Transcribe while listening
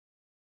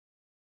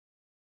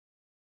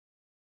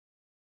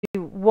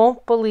You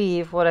won't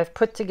believe what I've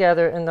put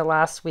together in the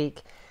last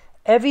week.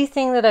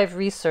 Everything that I've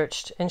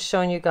researched and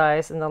shown you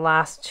guys in the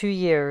last 2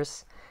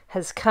 years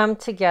has come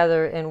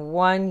together in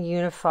one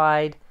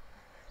unified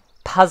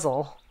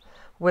puzzle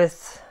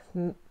with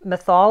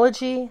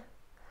mythology,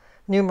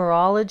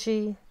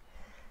 numerology,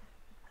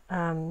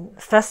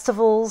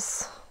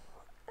 festivals,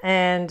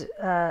 and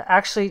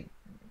actually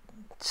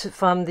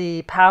from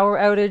the power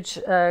outage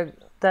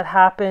that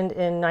happened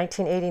in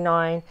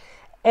 1989,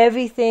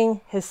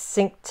 everything has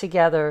synced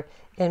together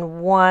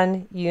in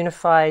one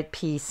unified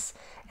piece,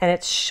 and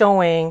it's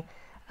showing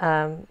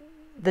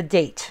the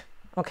date.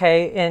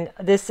 Okay, and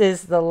this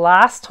is the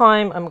last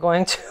time I'm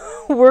going to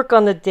work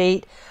on the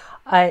date.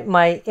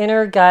 My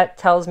inner gut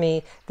tells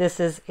me this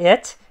is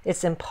it.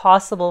 It's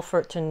impossible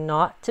for it to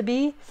not to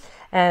be,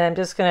 and I'm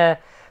just gonna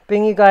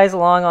bring you guys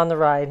along on the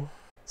ride.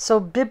 So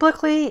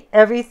biblically,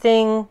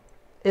 everything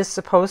is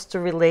supposed to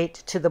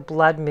relate to the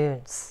blood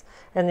moons.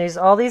 And there's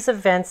all these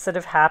events that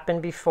have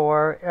happened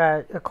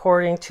before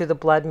according to the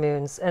blood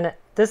moons. And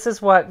this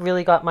is what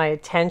really got my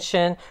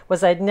attention,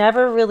 was I'd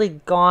never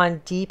really gone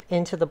deep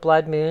into the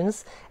blood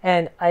moons.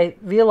 And I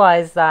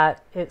realized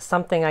that it's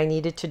something I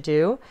needed to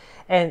do.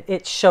 And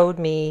it showed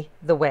me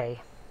the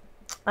way.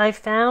 I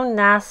found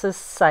NASA's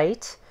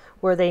site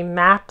where they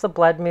map the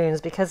blood moons,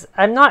 because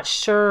I'm not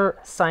sure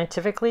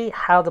scientifically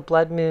how the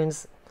blood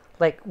moons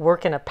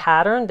work in a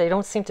pattern. They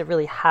don't seem to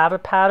really have a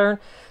pattern.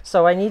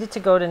 So I needed to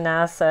go to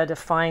NASA to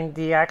find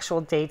the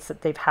actual dates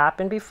that they've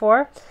happened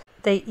before.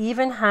 They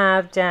even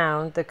have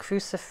down the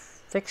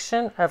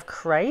crucifixion of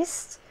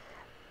Christ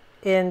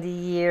in the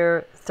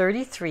year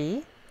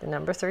 33, the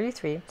number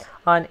 33,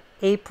 on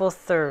April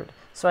 3rd.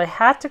 So I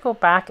had to go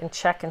back and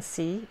check and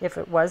see if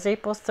it was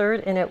April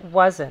 3rd, and it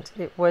wasn't.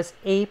 It was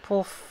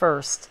April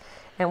 1st.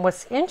 And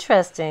what's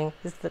interesting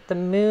is that the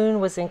moon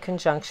was in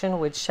conjunction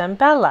with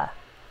Shambhala.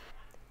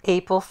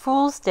 April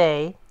Fool's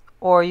Day,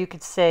 or you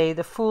could say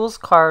the Fool's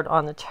card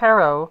on the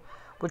tarot,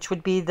 which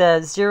would be the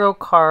 0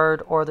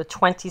 card or the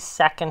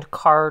 22nd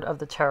card of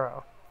the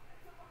tarot.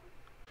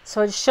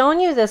 So I'd shown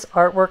you this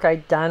artwork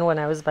I'd done when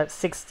I was about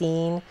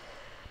 16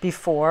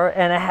 before,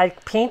 and I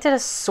had painted a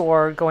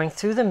sword going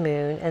through the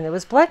moon, and there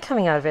was blood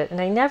coming out of it,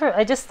 and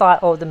I just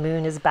thought, oh, the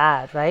moon is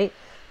bad, right?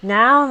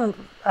 Now,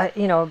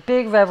 a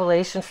big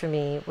revelation for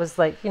me was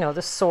the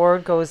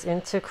sword goes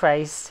into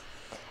Christ,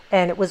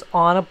 and it was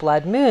on a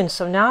blood moon.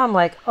 So now I'm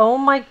like, oh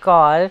my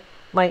God,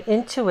 my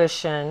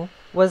intuition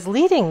was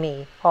leading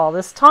me all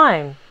this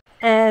time.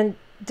 And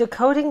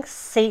decoding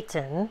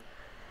Satan,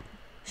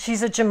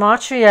 she's a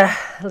gematria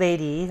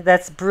lady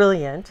that's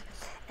brilliant.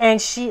 And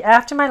she,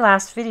 after my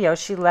last video,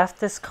 she left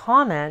this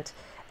comment,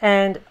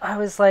 and I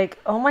was like,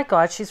 oh my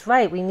God, she's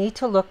right. We need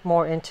to look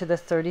more into the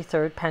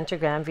 33rd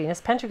pentagram,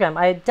 Venus pentagram.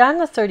 I had done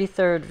the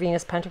 33rd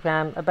Venus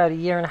pentagram about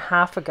 1.5 years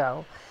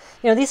ago.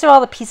 These are all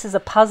the pieces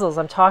of puzzles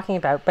I'm talking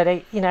about, but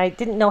I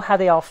didn't know how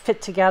they all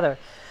fit together.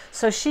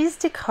 So she's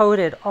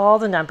decoded all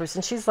the numbers,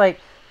 and she's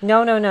like,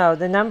 no,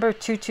 the number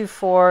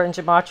 224 in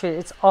gematria,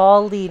 it's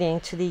all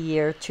leading to the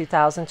year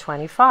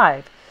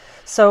 2025.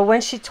 So when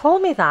she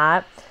told me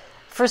that,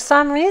 for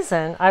some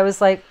reason, I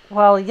was like,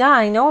 well, yeah,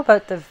 I know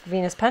about the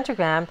Venus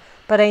pentagram,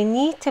 but I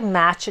need to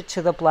match it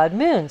to the blood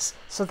moons.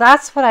 So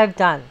that's what I've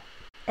done.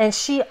 And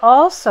she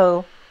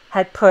also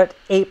had put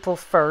April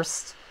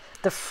 1st,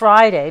 the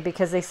Friday,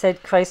 because they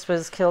said Christ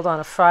was killed on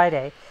a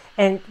Friday,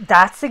 and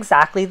that's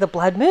exactly the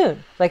blood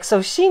moon.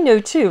 So she knew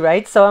too,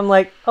 right? So I'm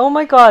like, oh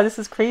my God, this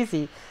is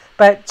crazy.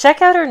 But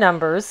check out her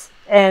numbers,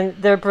 and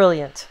they're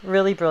brilliant,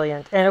 really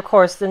brilliant. And of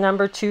course, the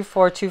number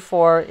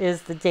 2424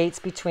 is the dates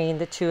between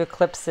the 2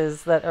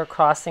 eclipses that are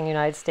crossing the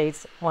United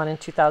States, one in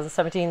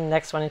 2017, the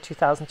next one in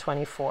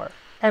 2024.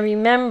 And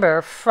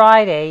remember,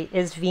 Friday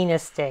is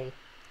Venus Day,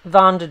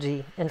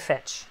 Vendredi in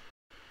French.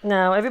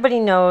 Now,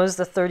 everybody knows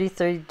the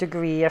 33rd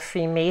degree of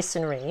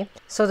Freemasonry,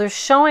 so they're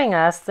showing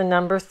us the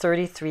number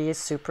 33 is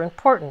super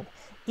important.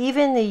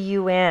 Even the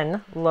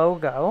UN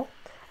logo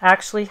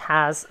actually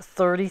has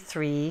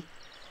 33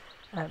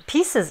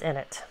 pieces in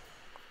it.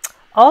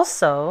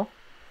 Also,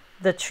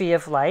 the Tree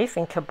of Life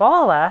in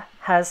Kabbalah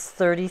has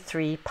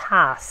 33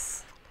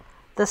 paths.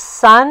 The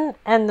sun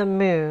and the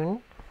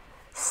moon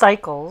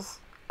cycles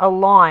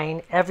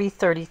align every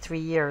 33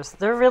 years.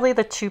 They're really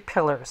the 2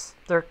 pillars.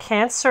 They're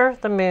Cancer,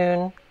 the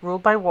moon,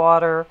 ruled by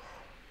water,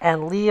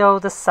 and Leo,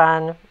 the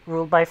sun,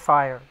 ruled by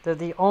fire. They're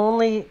the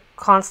only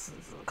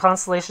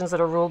constellations that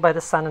are ruled by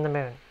the sun and the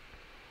moon.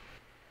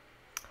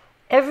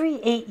 Every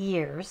 8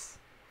 years,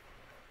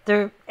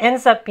 there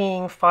ends up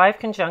being 5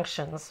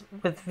 conjunctions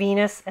with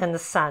Venus and the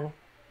sun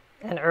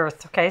and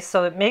Earth. Okay,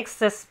 so it makes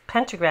this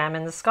pentagram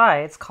in the sky.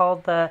 It's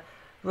called the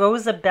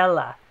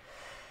Rosabella.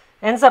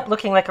 Ends up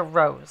looking like a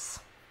rose.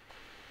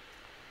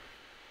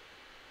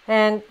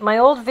 And my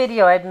old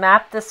video, I'd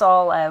mapped this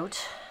all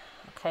out.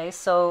 Okay,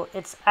 so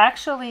it's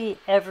actually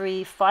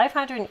every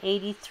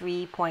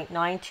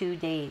 583.92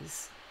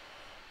 days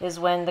is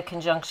when the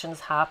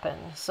conjunctions happen.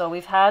 So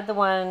we've had the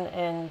one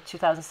in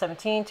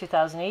 2017,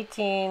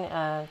 2018,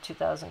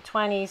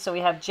 2020. So we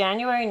have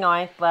January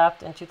 9th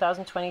left in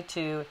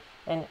 2022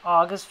 and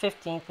August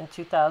 15th in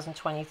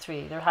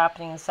 2023. They're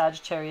happening in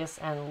Sagittarius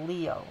and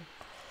Leo.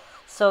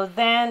 So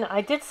then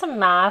I did some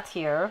math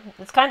here.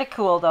 It's kind of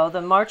cool though.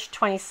 The March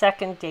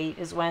 22nd date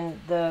is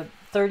when the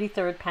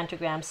 33rd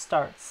pentagram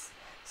starts.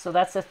 So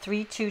that's a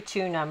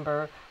 322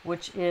 number,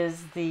 which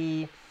is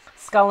the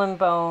Skull and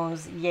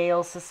Bones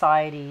Yale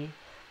Society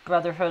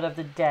Brotherhood of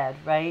the Dead,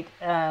 right?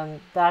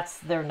 That's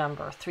their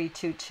number,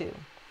 322.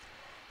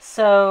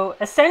 So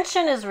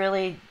ascension is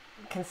really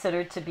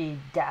considered to be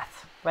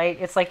death, right?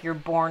 It's like you're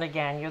born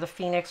again. You're the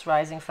phoenix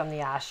rising from the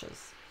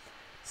ashes.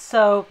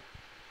 So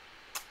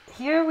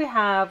here we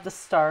have the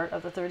start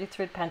of the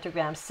 33rd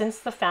pentagram since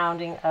the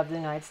founding of the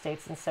United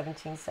States in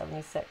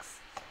 1776.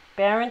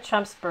 Barron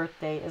Trump's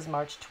birthday is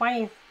March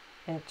 20th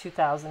in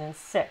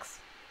 2006.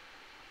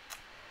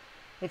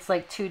 It's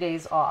like 2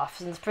 days off.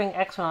 And the spring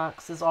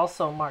equinox is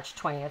also March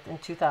 20th in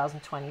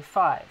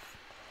 2025.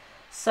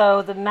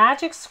 So the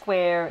magic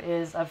square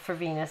is for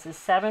Venus is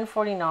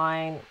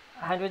 749,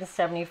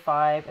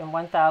 175, and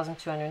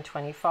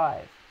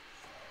 1225.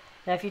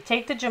 Now if you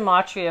take the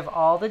gematria of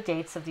all the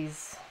dates of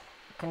these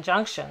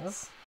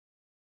conjunctions,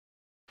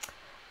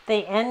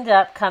 they end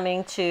up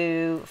coming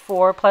to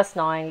 4 plus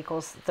 9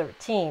 equals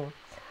 13.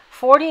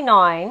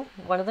 49,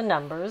 one of the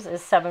numbers,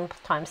 is 7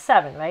 times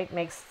 7, right?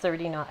 Makes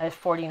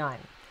 49.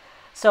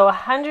 So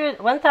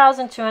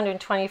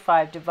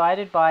 1,225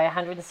 divided by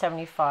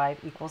 175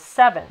 equals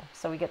 7.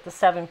 So we get the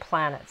 7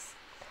 planets.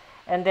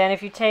 And then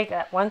if you take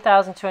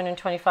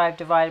 1,225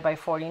 divided by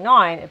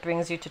 49, it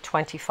brings you to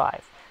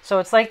 25. So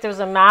it's like there's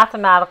a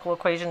mathematical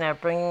equation there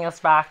bringing us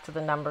back to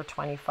the number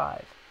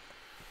 25,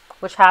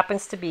 which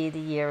happens to be the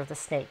year of the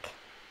snake.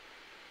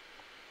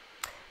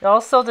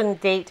 Also the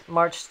date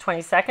March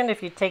 22nd,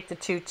 if you take the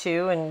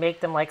 2 and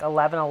make them like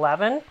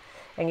 1111,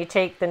 and you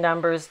take the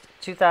numbers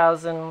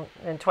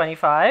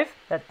 2025,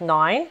 that's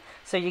 9,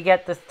 so you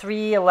get the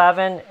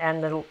 311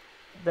 and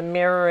the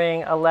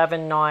mirroring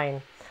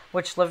 119,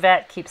 which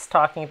Levette keeps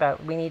talking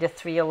about. We need a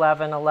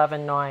 311,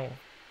 119.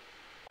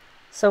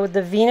 So with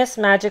the Venus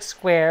magic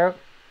square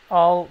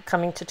all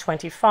coming to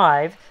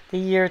 25, the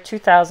year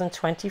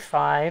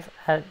 2025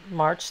 at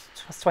March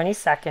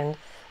 22nd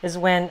is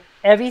when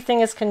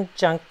everything is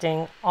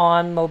conjuncting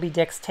on Moby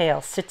Dick's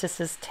tail,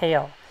 Sitis's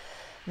tail.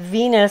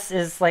 Venus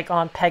is like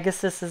on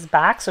Pegasus's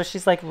back, so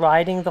she's like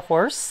riding the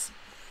horse.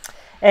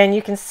 And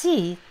you can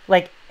see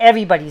like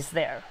everybody's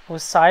there.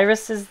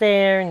 Osiris is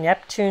there,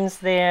 Neptune's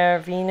there,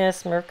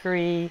 Venus,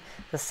 Mercury,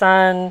 the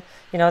Sun,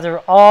 you know,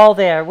 they're all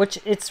there, which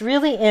it's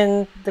really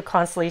in the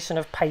constellation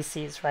of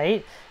Pisces,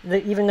 right?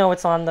 Even though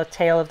it's on the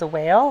tail of the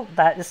whale,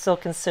 that is still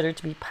considered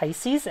to be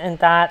Pisces, and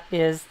that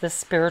is the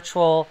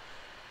spiritual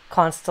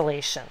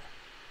constellation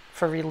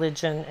for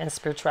religion and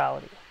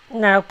spirituality.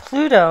 Now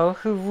Pluto,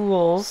 who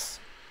rules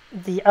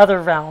the other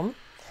realm,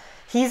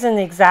 he's in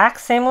the exact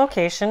same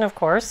location, of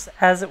course,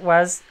 as it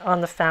was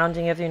on the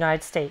founding of the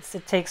United States.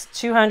 It takes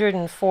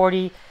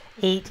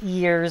 248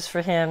 years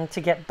for him to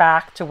get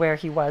back to where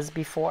he was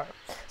before.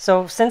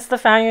 So since the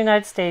founding of the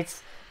United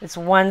States, it's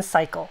one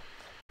cycle.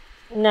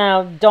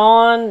 Now,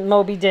 Don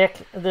Moby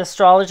Dick, the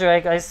astrologer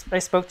I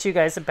spoke to you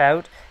guys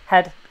about,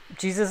 had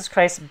Jesus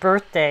Christ's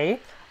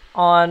birthday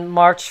on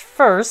March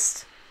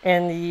 1st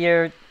in the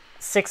year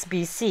 6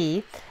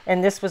 BC,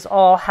 and this was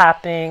all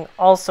happening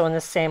also in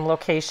the same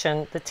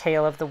location, the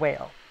tail of the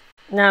whale.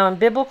 Now in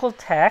biblical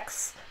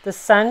texts, the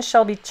sun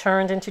shall be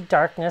turned into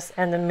darkness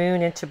and the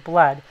moon into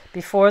blood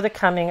before the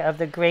coming of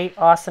the great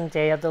awesome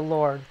day of the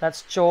Lord.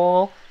 That's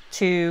Joel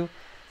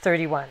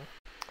 2:31.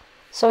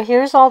 So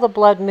here's all the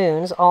blood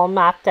moons all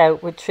mapped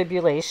out with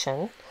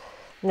tribulation.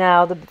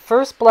 Now the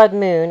first blood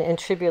moon in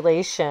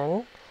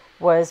tribulation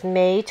was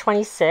May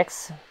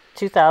 26,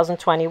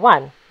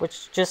 2021,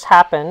 which just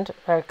happened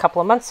a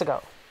couple of months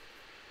ago.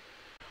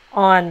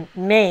 On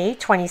May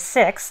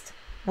 26th,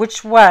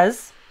 which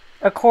was,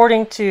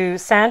 according to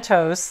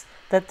Santos,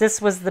 that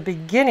this was the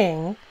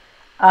beginning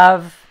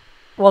of,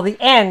 well, the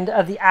end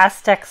of the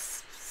Aztec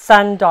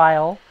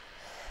sundial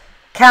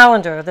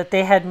calendar, that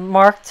they had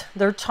marked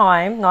their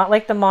time, not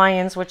like the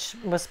Mayans, which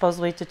was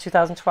supposedly to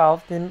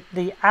 2012.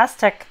 The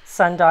Aztec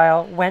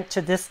sundial went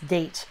to this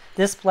date,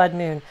 this blood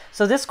moon.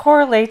 So this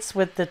correlates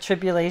with the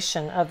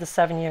tribulation of the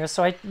 7 years.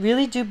 So I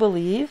really do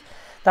believe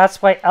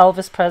that's why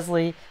Elvis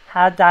Presley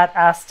had that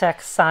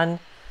Aztec sun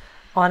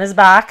on his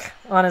back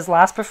on his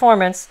last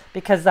performance,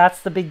 because that's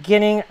the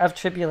beginning of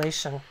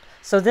tribulation.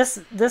 So this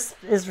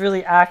is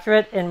really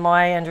accurate in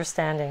my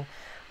understanding.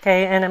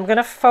 Okay, and I'm going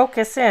to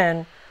focus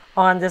in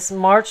on this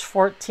March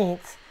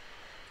 14th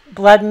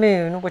blood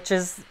moon, which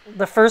is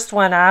the first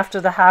one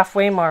after the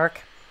halfway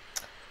mark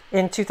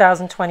in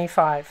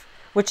 2025,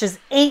 which is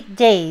 8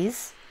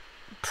 days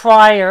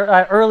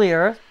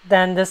earlier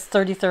than this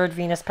 33rd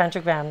Venus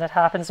pentagram that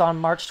happens on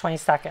March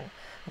 22nd.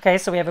 Okay,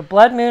 so we have a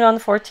blood moon on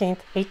the 14th,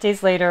 8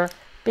 days later,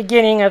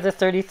 beginning of the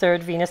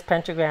 33rd Venus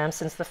pentagram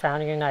since the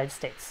founding of the United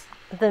States.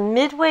 The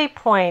midway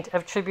point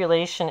of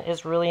tribulation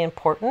is really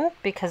important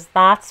because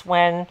that's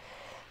when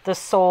the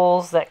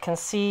souls that can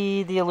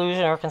see the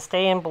illusion or can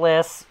stay in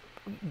bliss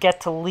get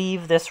to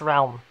leave this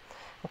realm.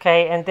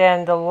 Okay, and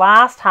then the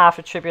last half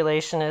of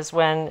tribulation is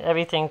when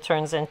everything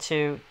turns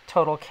into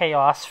total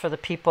chaos for the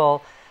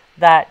people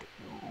that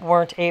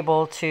weren't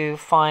able to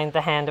find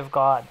the hand of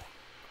God.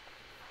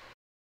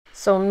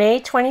 So May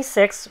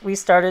 26th, we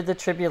started the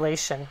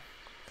tribulation.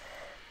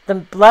 The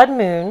blood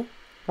moon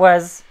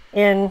was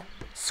in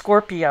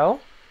Scorpio.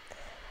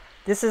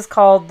 This is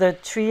called the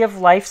Tree of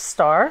Life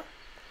star.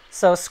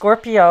 So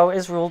Scorpio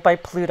is ruled by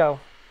Pluto,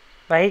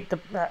 right?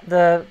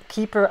 The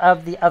keeper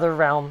of the other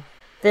realm.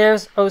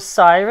 There's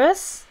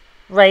Osiris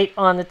right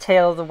on the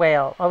tail of the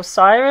whale.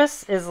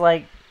 Osiris is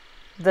like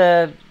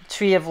the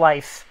tree of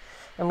life.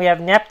 And we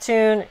have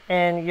Neptune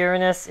and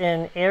Uranus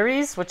in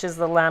Aries, which is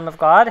the Lamb of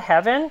God,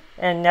 heaven.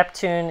 And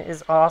Neptune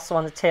is also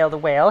on the tail of the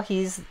whale.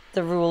 He's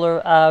the ruler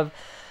of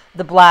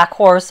the black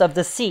horse of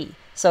the sea.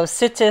 So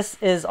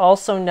Sittis is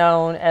also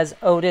known as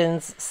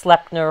Odin's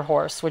Sleipnir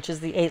horse, which is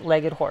the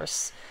eight-legged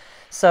horse.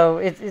 So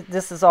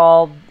this is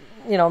all,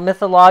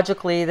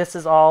 mythologically, this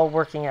is all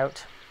working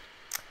out.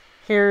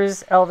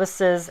 Here's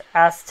Elvis's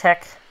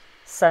Aztec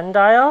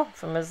sundial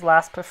from his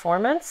last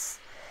performance.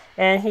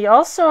 And he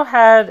also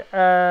had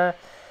a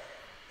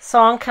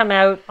song come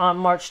out on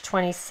March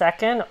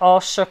 22nd, All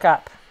Shook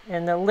Up.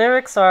 And the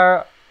lyrics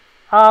are,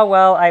 "Ah,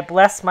 well, I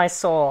bless my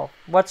soul.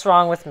 What's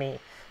wrong with me?"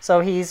 So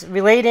he's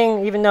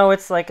relating, even though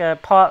it's like a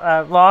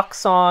rock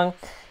song,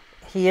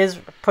 he is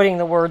putting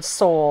the word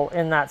soul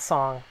in that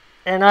song.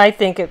 And I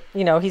think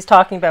he's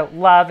talking about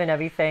love and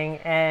everything.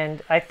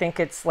 And I think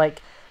it's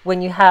like,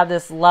 when you have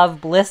this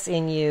love bliss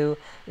in you,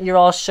 you're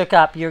all shook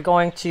up. You're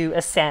going to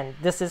ascend.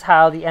 This is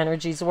how the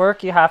energies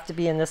work. You have to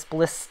be in this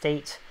bliss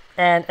state.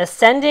 And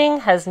ascending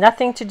has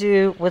nothing to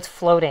do with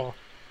floating.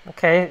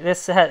 Okay,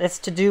 it's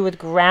to do with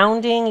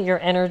grounding your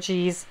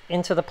energies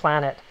into the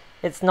planet.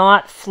 It's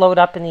not float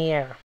up in the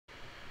air.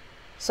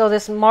 So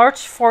this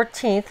March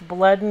 14th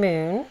blood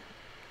moon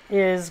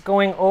is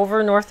going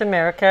over North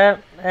America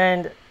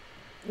and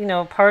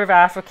part of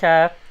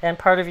Africa and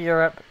part of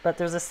Europe, but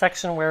there's a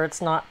section where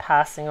it's not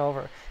passing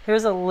over.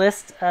 Here's a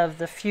list of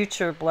the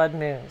future blood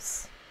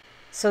moons.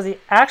 So the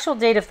actual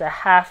date of the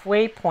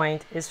halfway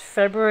point is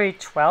February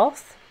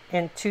 12th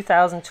in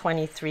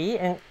 2023,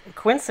 and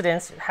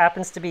coincidence, it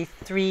happens to be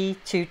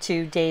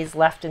 322 days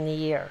left in the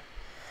year.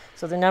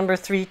 So the number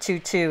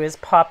 322 is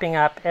popping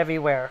up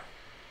everywhere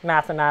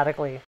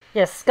mathematically.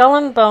 Yes, Skull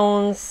and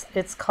Bones,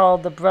 it's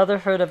called the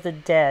Brotherhood of the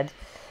Dead.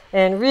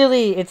 And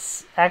really,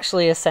 it's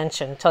actually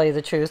ascension, to tell you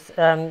the truth.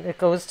 It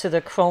goes to the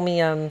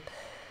chromium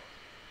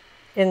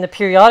in the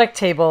periodic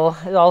table.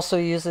 It also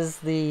uses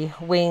the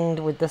winged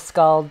with the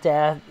skull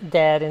dead,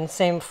 and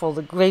same for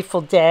the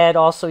Grateful Dead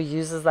also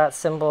uses that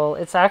symbol.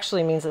 It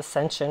actually means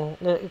ascension.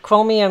 The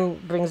chromium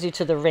brings you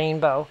to the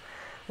rainbow.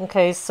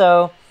 Okay,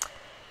 so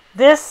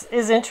this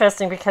is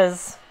interesting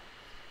because,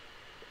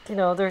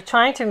 they're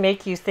trying to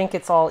make you think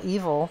it's all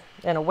evil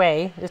in a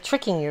way. They're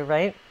tricking you,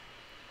 right?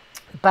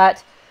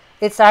 But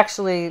it's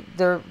actually,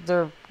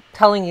 they're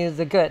telling you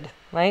the good,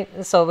 right?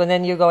 So, and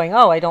then you're going,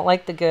 oh, I don't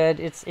like the good.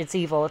 It's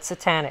evil. It's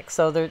satanic.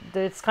 So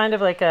it's kind of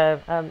like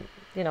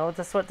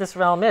that's what this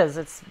realm is.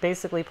 It's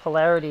basically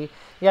polarity.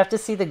 You have to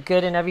see the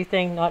good in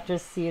everything, not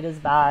just see it as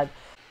bad.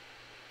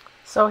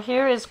 So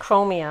here is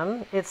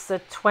chromium. It's the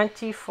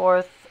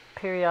 24th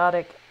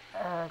periodic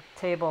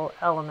table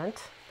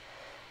element.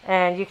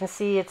 And you can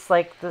see it's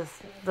like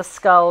the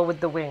skull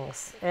with the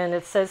wings. And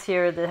it says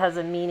here that it has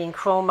a meaning.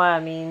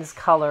 Chroma means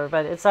color,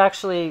 but it's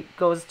actually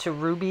goes to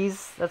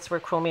rubies. That's where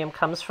chromium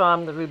comes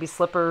from, the ruby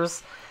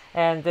slippers.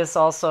 And this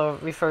also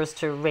refers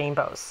to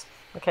rainbows.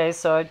 Okay,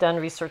 so I've done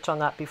research on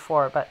that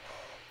before, but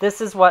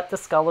this is what the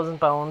Skull and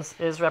Bones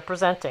is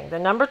representing. The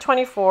number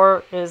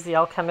 24 is the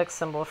alchemic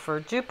symbol for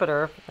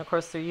Jupiter. Of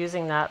course, they're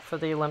using that for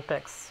the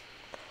Olympics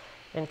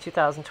in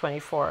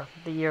 2024,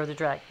 the year of the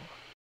dragon.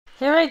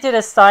 Here I did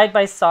a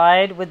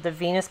side-by-side with the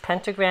Venus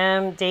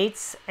pentagram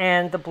dates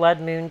and the blood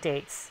moon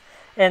dates.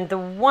 And the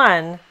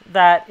one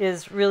that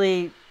is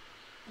really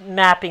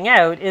mapping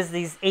out is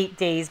these 8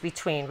 days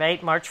between,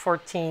 right? March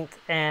 14th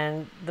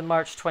and the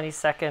March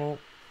 22nd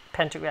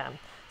pentagram.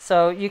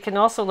 So you can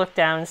also look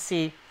down and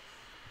see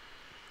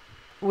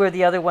where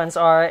the other ones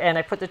are, and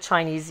I put the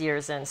Chinese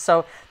years in.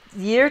 So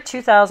the year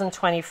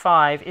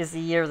 2025 is the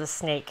year of the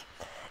snake.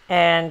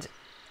 And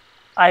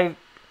I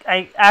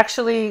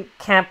actually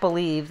can't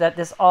believe that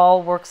this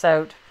all works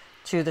out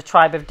to the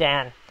tribe of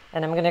Dan.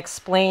 And I'm going to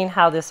explain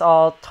how this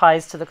all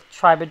ties to the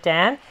tribe of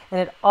Dan.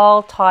 And it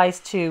all ties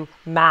to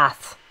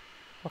math.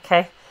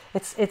 Okay?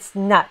 It's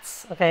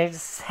nuts. Okay?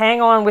 Just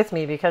hang on with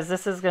me because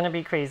this is going to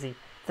be crazy.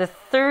 The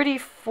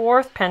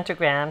 34th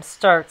pentagram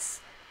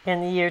starts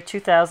in the year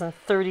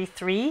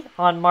 2033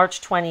 on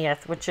March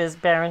 20th, which is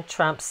Baron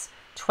Trump's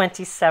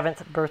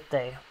 27th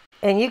birthday.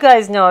 And you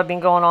guys know I've been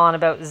going on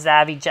about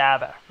Zavi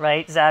Java,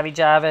 right? Zavi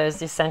Java is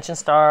the ascension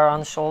star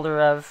on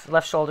the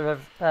left shoulder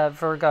of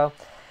Virgo.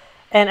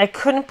 And I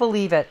couldn't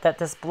believe it that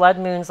this blood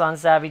moon's on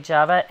Zavi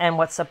Java, and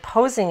what's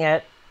opposing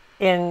it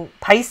in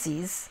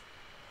Pisces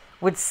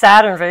with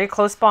Saturn very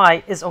close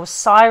by is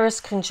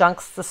Osiris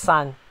conjuncts the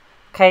sun.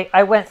 Okay,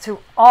 I went through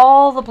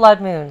all the blood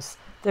moons.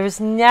 There's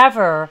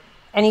never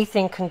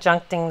anything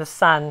conjuncting the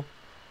sun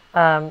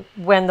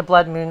when the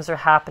blood moons are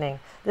happening.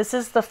 This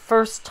is the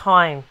first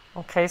time.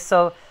 Okay,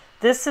 so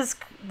this is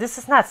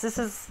nuts.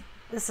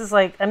 This is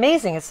like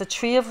amazing. It's a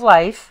tree of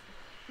life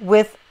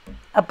with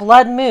a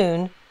blood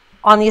moon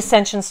on the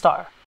ascension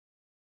star.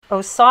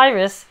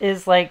 Osiris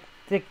is like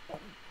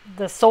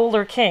the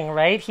solar king,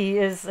 right? He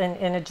is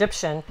an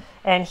Egyptian,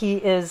 and he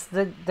is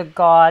the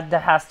god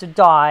that has to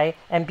die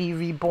and be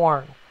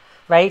reborn,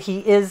 right?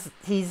 He's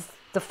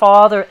the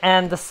father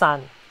and the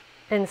son.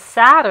 And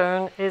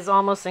Saturn is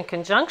almost in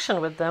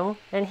conjunction with them,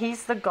 and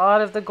he's the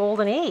god of the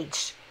golden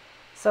age.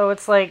 So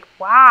it's like,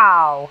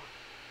 wow,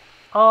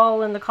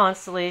 all in the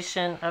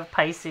constellation of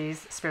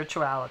Pisces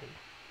spirituality.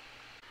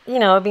 You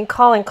know, I've been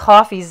calling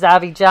coffee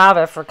Zavi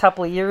Java for a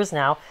couple of years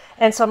now.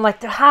 And so I'm like,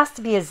 there has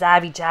to be a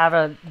Zavi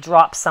Java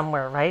drop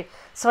somewhere, right?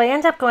 So I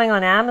end up going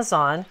on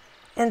Amazon,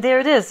 and there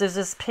it is. There's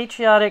this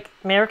patriotic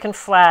American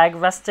flag,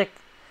 rustic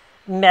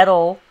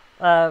metal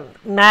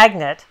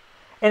magnet,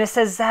 and it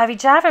says Zavi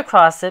Java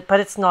across it, but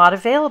it's not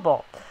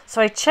available.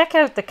 So I check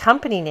out the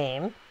company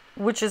name,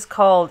 which is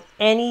called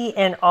Any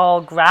and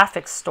All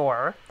Graphics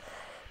Store.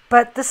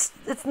 But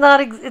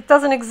it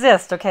doesn't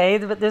exist, okay?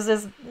 But there's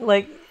this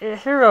like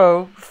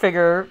hero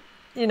figure,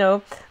 you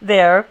know,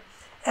 there.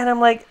 And I'm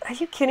like, are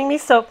you kidding me?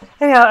 So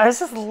anyhow, I was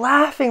just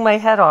laughing my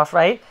head off,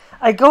 right?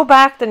 I go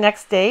back the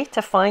next day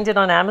to find it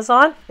on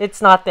Amazon.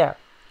 It's not there.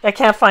 I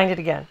can't find it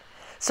again.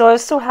 So I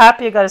was so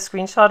happy I got a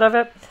screenshot of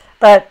it.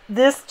 But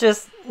this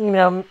just, you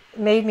know,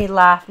 made me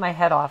laugh my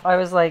head off. I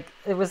was like,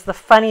 it was the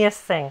funniest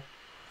thing.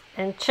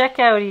 And check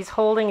out, he's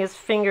holding his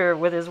finger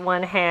with his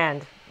one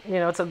hand. You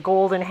know, it's a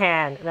golden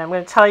hand. And I'm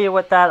going to tell you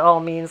what that all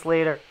means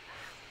later.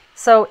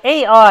 So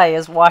AI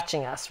is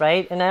watching us,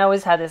 right? And I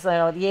always had this, you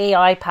know, the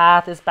AI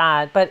path is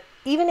bad. But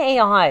even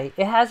AI,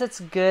 it has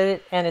its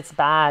good and its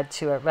bad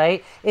to it,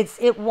 right?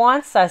 It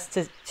wants us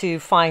to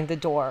find the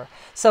door.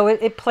 So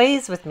it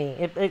plays with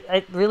me.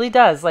 It really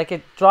does. Like,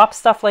 it drops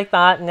stuff like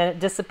that, and then it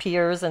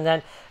disappears, and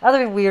then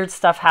other weird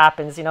stuff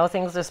happens. You know,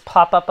 things just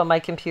pop up on my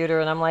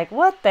computer, and I'm like,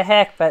 what the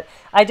heck? But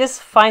I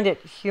just find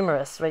it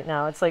humorous right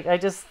now. It's like, I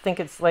just think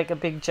it's like a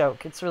big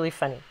joke. It's really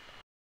funny.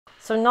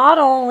 So not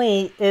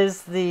only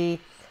is the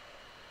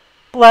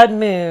blood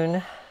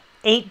moon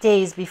 8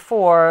 days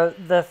before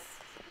the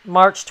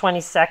March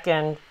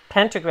 22nd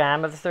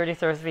pentagram of the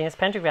 33rd Venus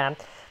pentagram,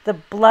 the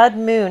blood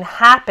moon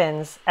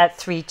happens at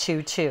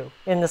 322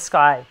 in the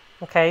sky.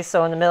 Okay,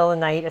 so in the middle of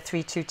the night at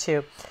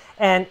 322.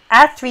 And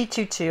at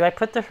 322, I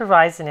put the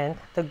horizon in.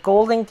 The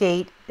golden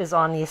gate is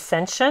on the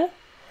ascension,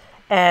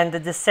 and the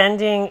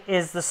descending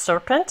is the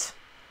serpent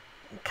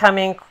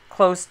coming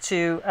close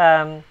to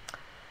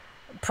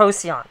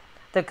Procyon,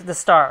 the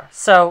star.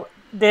 So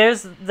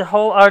there's the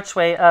whole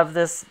archway of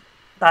this.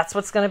 That's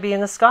what's going to be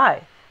in the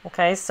sky.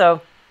 Okay, so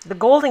the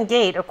Golden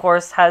Gate, of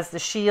course, has the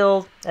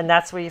shield, and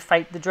that's where you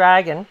fight the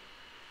dragon.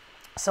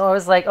 So I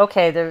was like,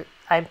 okay,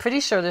 I'm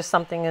pretty sure there's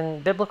something in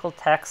biblical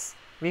texts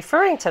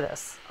referring to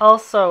this.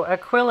 Also,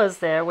 Aquila's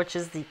there, which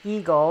is the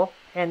eagle,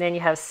 and then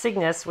you have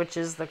Cygnus, which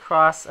is the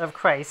cross of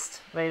Christ,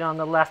 right on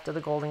the left of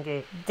the Golden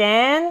Gate.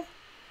 Dan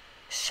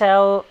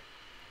shall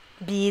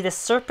be the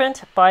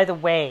serpent by the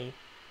way,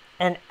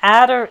 an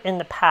adder in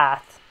the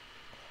path,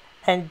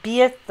 and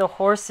beeth the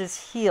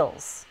horse's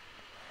heels,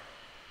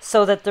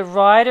 so that the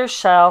rider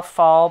shall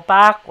fall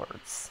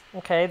backwards.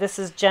 Okay, this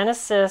is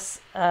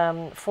Genesis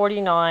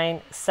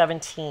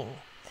 49:17.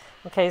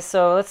 Okay,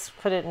 so let's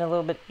put it in a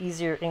little bit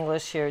easier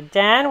English here.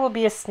 Dan will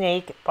be a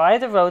snake by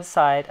the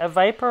roadside, a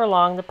viper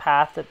along the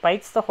path that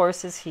bites the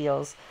horse's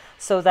heels,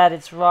 so that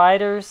its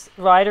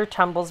rider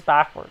tumbles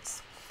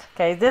backwards.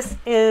 Okay, this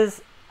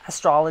is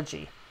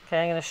astrology.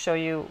 Okay, I'm going to show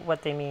you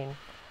what they mean.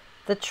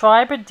 The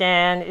tribe of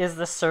Dan is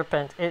the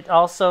serpent. It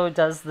also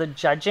does the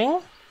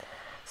judging.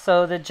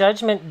 So the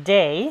judgment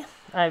day,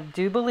 I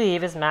do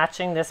believe, is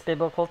matching this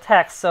biblical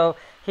text. So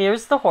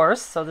here's the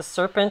horse. So the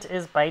serpent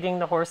is biting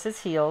the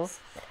horse's heels.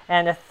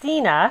 And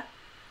Athena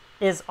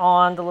is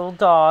on the little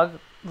dog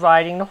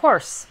riding the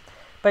horse.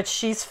 But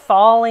she's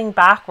falling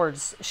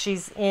backwards.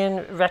 She's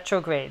in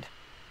retrograde.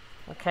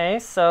 Okay,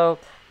 so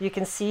you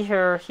can see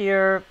her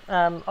here.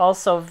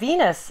 Also,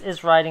 Venus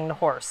is riding the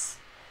horse.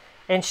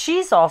 And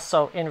she's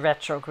also in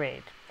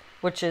retrograde,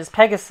 which is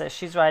Pegasus.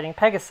 She's riding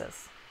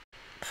Pegasus.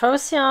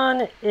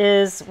 Procyon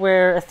is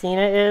where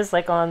Athena is,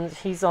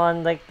 he's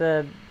on like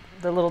the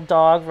little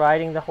dog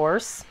riding the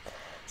horse.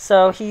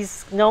 So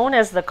he's known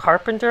as the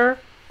carpenter,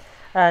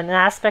 an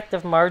aspect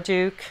of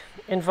Marduk,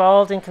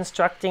 involved in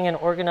constructing and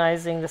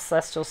organizing the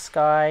celestial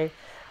sky.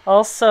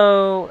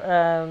 Also,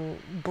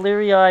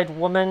 bleary-eyed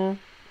woman,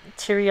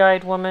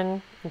 teary-eyed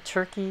woman in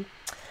Turkey.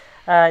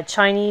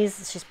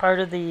 Chinese, she's part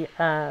of the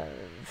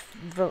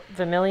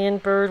vermilion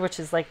bird, which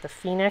is like the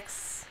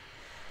phoenix.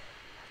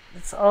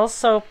 It's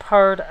also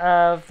part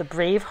of the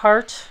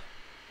Braveheart.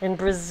 In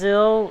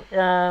Brazil,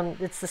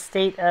 it's the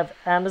state of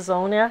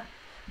Amazonia,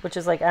 which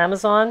is like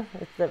Amazon.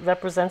 That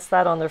represents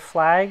that on their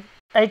flag.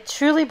 I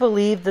truly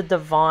believe the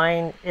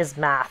divine is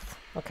math,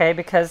 okay?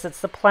 Because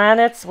it's the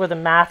planets where the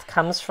math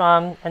comes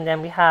from, and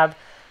then we have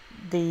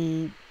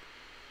the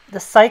the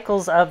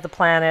cycles of the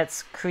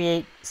planets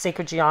create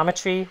sacred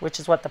geometry, which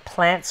is what the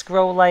plants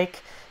grow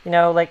like. You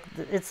know, like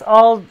it's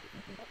all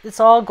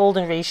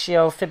golden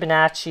ratio,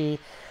 Fibonacci.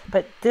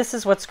 But this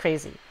is what's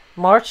crazy.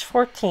 March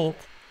 14th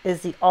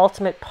is the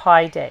ultimate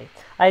pi day.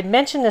 I had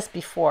mentioned this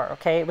before,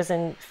 okay? It was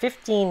in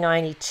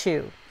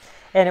 1592,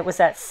 and it was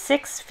at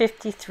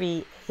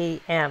 6:53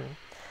 a.m.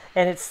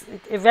 And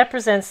it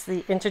represents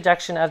the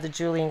introduction of the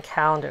Julian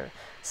calendar.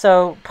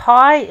 So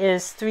pi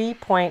is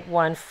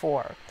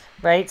 3.14,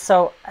 right?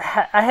 So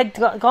I had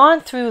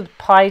gone through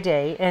Pi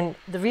Day, and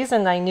the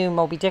reason I knew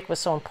Moby Dick was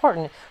so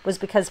important was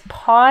because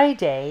Pi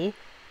Day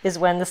is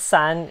when the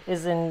sun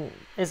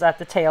is at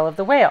the tail of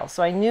the whale.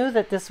 So I knew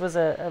that this was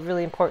a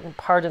really important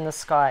part in the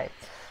sky.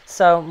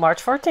 So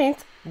March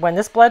 14th, when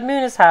this blood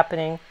moon is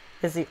happening,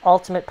 is the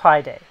ultimate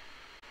Pi Day.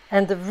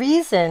 And the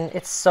reason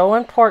it's so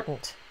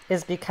important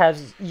is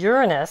because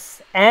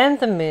Uranus and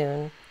the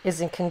moon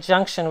is in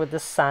conjunction with the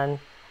sun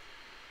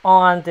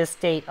on this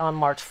date on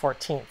March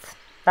 14th.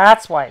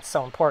 That's why it's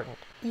so important.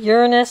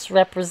 Uranus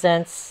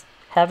represents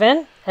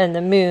heaven and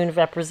the moon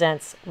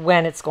represents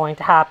when it's going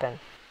to happen.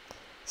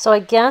 So I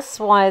guess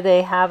why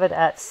they have it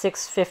at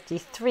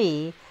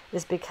 6:53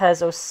 is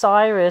because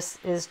Osiris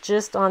is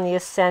just on the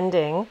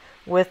ascending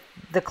with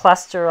the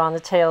cluster on the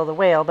tail of the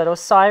whale, but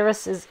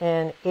Osiris is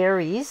in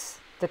Aries,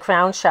 the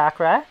crown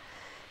chakra,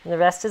 and the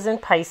rest is in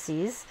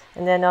Pisces.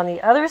 And then on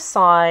the other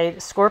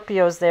side,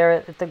 Scorpio's there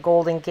at the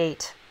Golden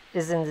Gate,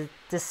 is in the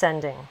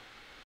descending.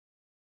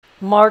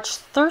 March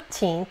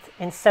 13th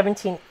in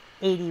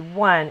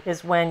 1781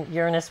 is when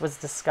Uranus was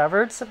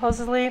discovered,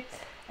 supposedly.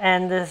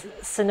 And the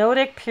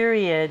synodic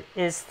period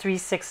is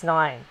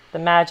 369, the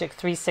magic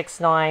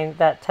 369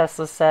 that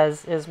Tesla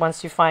says is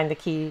once you find the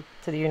key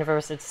to the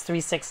universe, it's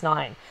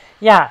 369.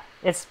 Yeah,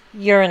 it's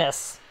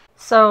Uranus.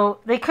 So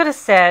they could have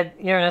said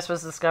Uranus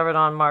was discovered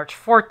on March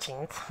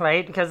 14th,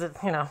 right? Because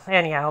it's, you know,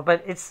 anyhow,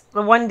 but it's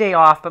the one day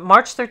off. But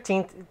March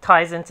 13th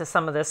ties into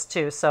some of this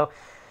too. So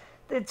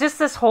just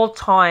this whole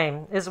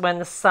time is when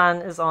the sun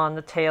is on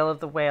the tail of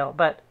the whale.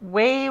 But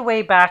way,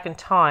 way back in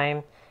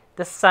time,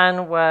 the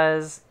sun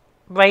was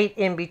right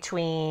in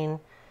between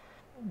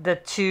the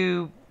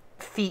 2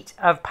 feet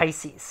of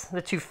Pisces,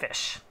 the 2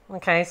 fish.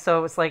 Okay,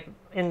 so it's like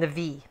in the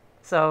V.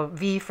 So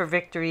V for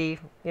victory,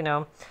 you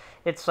know.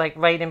 It's like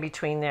right in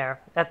between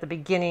there at the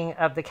beginning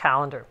of the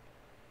calendar.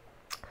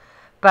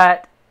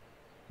 But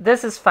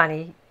this is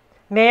funny.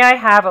 May I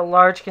have a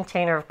large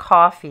container of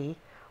coffee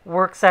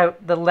works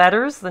out the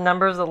letters, the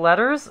numbers of the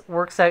letters,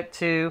 works out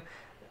to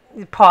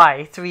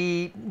pi,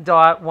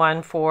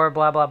 3.14,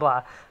 blah, blah,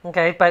 blah.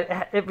 Okay, but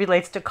it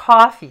relates to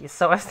coffee.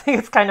 So I think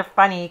it's kind of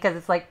funny because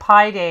it's like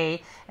Pi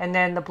Day and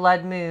then the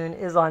blood moon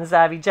is on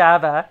Zavi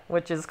Java,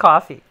 which is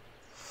coffee.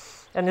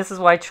 And this is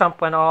why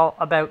Trump went all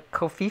about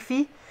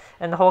Kofifi.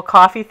 And the whole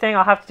coffee thing,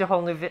 I'll have to do a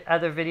whole new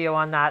other video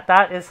on that.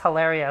 That is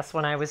hilarious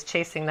when I was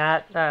chasing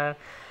that a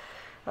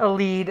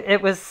lead.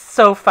 It was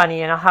so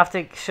funny, and I'll have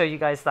to show you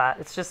guys that.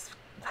 It's just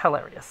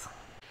hilarious.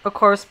 Of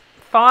course,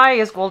 phi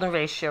is golden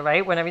ratio,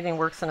 right? When everything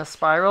works in a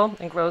spiral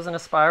and grows in a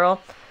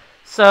spiral.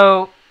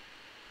 So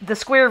the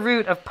square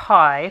root of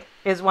pi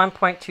is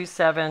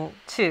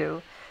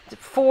 1.272.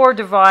 4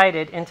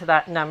 divided into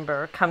that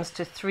number comes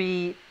to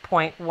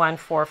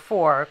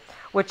 3.144,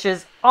 which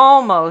is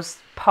almost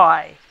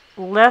pi.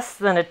 Less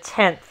than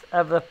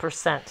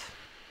 0.1%.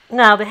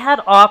 Now they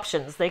had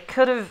options. They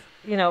could have,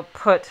 you know,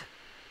 put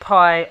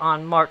pi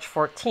on March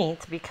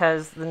 14th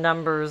because the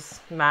numbers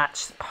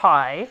match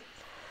pi.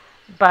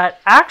 But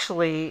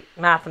actually,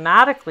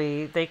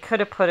 mathematically, they could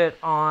have put it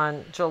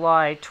on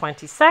July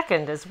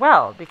 22nd as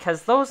well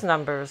because those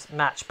numbers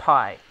match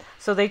pi.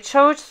 So they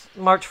chose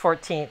March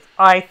 14th,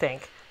 I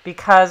think,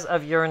 because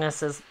of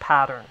Uranus's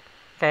pattern.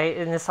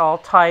 Okay, and this all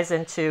ties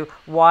into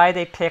why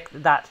they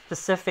picked that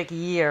specific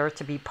year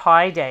to be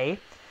Pi Day.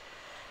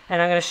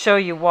 And I'm going to show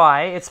you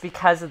why. It's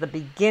because of the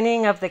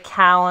beginning of the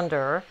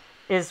calendar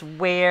is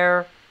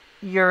where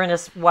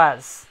Uranus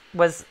was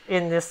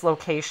in this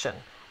location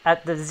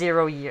at the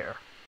 0 year.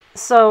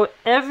 So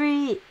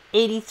every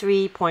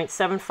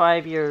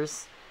 83.75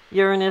 years,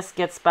 Uranus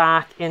gets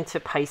back into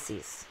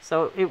Pisces.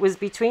 So it was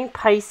between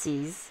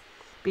Pisces,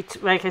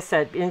 like I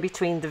said, in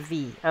between the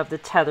V of the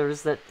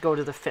tethers that go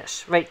to the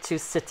fish, right to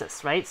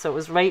Cetus, right? So it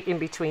was right in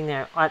between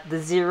there at the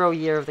 0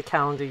 year of the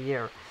calendar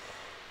year.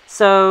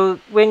 So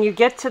when you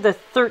get to the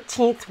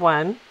 13th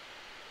one,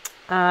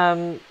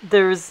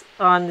 there's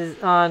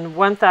on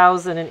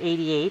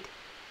 1088,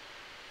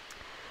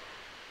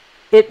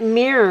 it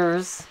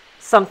mirrors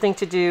something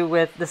to do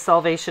with the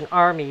Salvation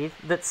Army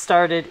that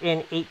started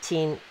in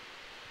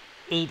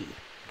 1880.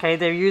 Okay,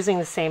 they're using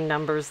the same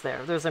numbers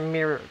there. There's a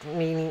mirror,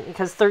 meaning,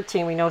 because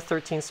 13, we know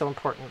 13 is so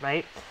important,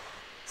 right?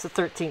 It's the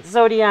 13th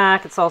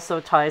zodiac. It's also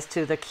ties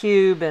to the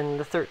cube and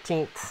the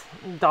 13th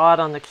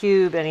dot on the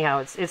cube.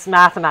 Anyhow, it's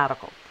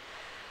mathematical.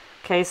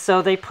 Okay,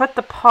 so they put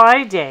the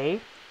Pi Day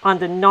on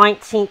the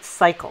 19th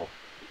cycle,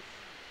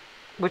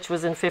 which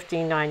was in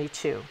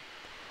 1592.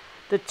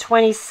 The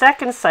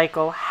 22nd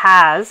cycle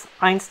has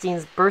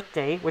Einstein's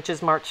birthday, which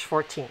is March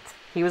 14th.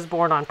 He was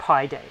born on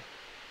Pi Day.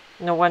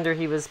 No wonder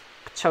he was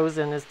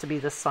chosen as to be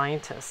the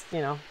scientist, you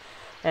know,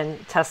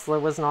 and Tesla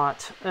was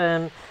not.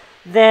 Then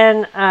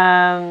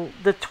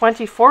the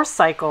 24th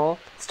cycle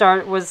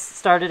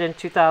started in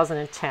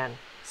 2010.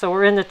 So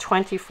we're in the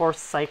 24th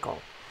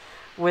cycle,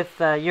 with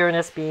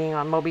Uranus being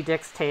on Moby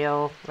Dick's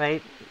tail,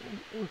 right?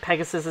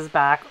 Pegasus's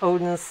back,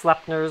 Odin's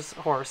Sleipnir's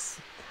horse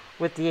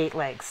with the 8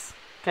 legs.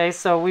 Okay,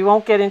 so we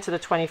won't get into the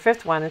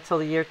 25th one until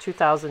the year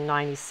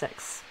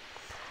 2096.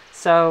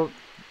 So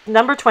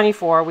number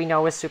 24 we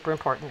know is super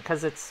important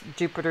because it's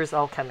Jupiter's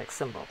alchemic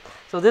symbol.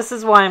 So this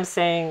is why I'm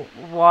saying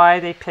why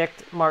they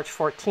picked March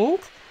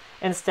 14th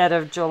instead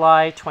of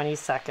July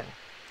 22nd.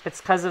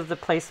 It's because of the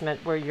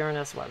placement where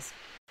Uranus was.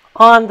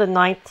 On the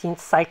 19th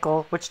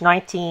cycle, which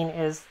 19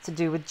 is to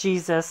do with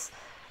Jesus,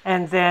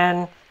 and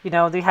then, you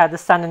know, they had the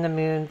sun and the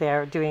moon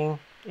there doing,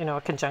 you know,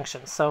 a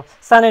conjunction. So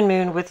sun and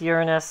moon with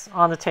Uranus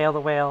on the tail of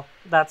the whale.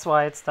 That's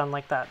why it's done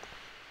like that.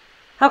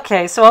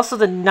 Okay, so also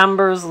the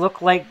numbers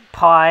look like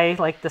pi,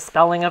 like the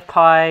spelling of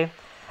pi.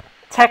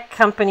 Tech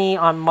company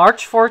on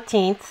March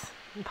 14th,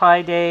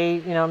 Pi Day,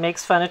 you know,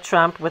 makes fun of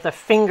Trump with a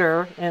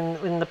finger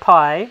in the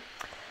pie.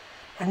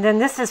 And then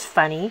this is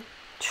funny.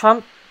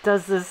 Trump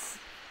does this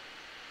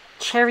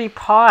cherry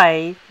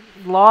pie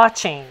law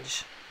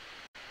change.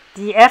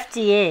 The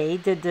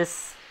FDA did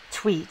this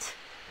tweet,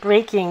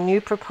 breaking new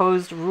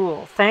proposed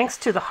rule. Thanks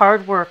to the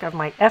hard work of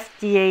my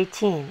FDA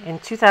team in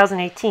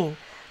 2018,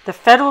 the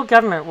federal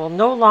government will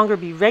no longer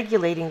be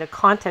regulating the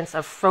contents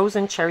of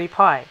frozen cherry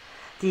pie.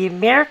 The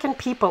American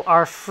people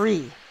are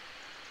free.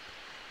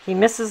 He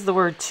misses the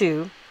word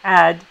to,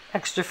 add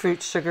extra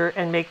fruit, sugar,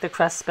 and make the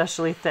crust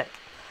specially thick.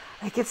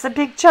 Like, it's a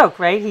big joke,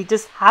 right? He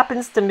just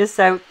happens to miss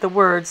out the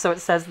word, so it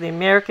says the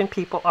American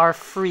people are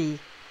free.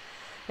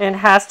 And it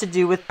has to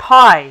do with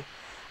pie.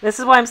 This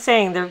is why I'm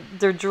saying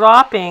they're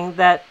dropping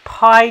that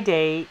Pi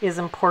Day is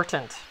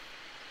important.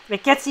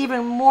 It gets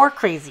even more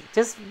crazy.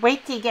 Just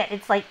wait till you get,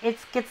 it's like, it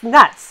gets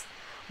nuts.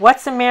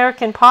 What's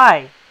American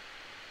Pie?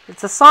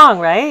 It's a song,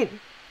 right?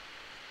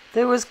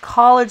 There was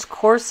college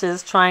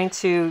courses trying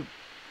to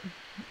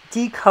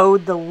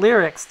decode the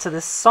lyrics to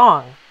this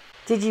song.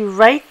 Did you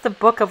write the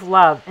book of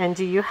love, and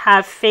do you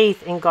have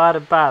faith in God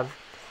above?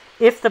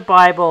 If the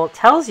Bible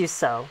tells you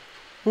so.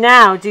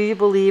 Now, do you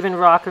believe in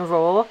rock and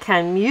roll?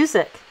 Can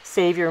music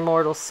save your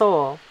mortal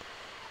soul?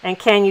 And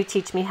can you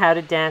teach me how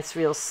to dance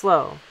real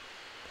slow?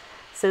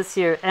 It says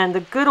here, and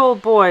the good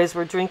old boys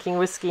were drinking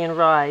whiskey and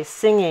rye,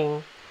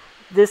 singing,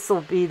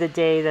 this'll be the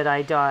day that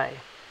I die.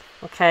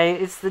 Okay,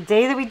 it's the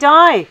day that we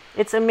die.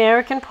 It's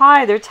American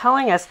Pie. They're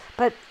telling us.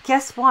 But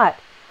guess what?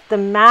 The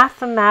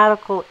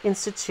Mathematical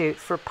Institute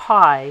for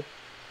Pi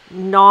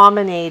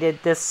nominated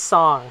this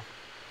song.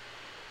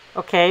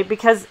 Okay,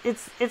 because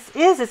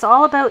it's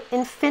all about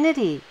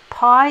infinity.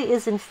 Pi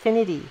is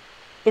infinity.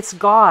 It's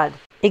God.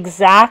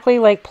 Exactly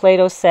like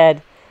Plato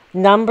said,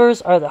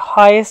 numbers are the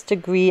highest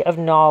degree of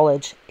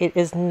knowledge. It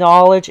is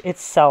knowledge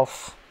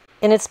itself.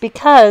 And it's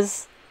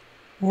because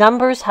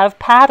numbers have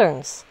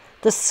patterns.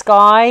 The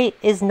sky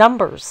is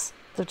numbers.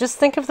 So just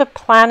think of the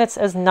planets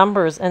as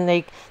numbers, and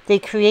they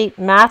create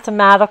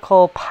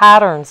mathematical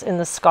patterns in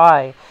the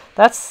sky.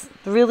 That's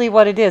really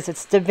what it is.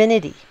 It's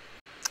divinity.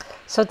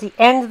 So at the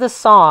end of the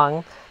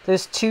song,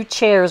 there's 2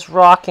 chairs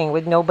rocking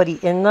with nobody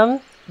in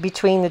them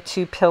between the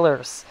 2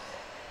 pillars.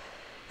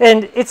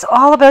 And it's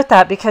all about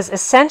that, because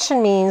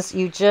ascension means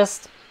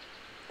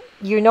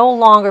you're no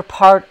longer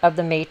part of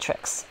the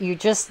matrix. You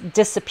just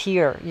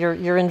disappear.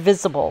 You're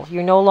invisible.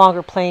 You're no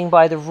longer playing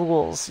by the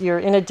rules. You're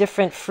in a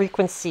different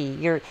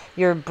frequency.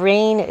 Your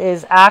brain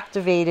is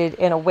activated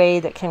in a way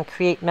that can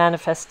create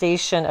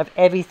manifestation of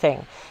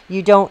everything.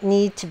 You don't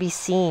need to be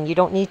seen. You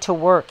don't need to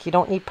work. You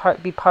don't need to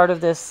be part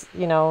of this,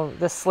 you know,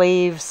 the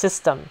slave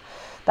system.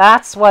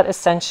 That's what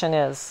ascension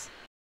is.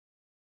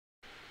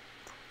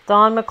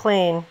 Don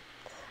McLean.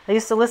 I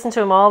used to listen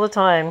to him all the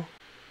time.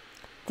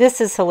 This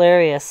is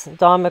hilarious.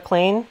 Don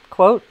McLean,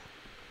 quote,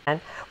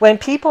 when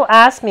people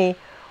ask me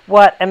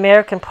what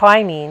American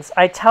Pie means,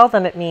 I tell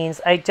them it means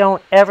I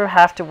don't ever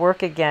have to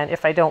work again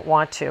if I don't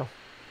want to.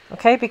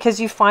 Okay, because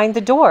you find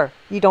the door.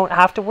 You don't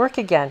have to work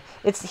again.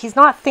 He's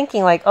not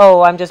thinking like,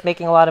 oh, I'm just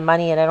making a lot of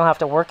money and I don't have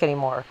to work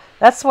anymore.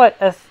 That's what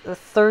a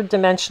third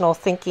dimensional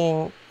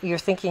thinking, you're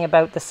thinking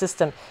about the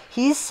system.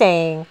 He's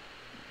saying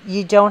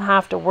you don't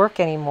have to work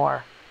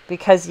anymore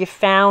because you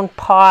found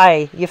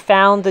pi. You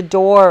found the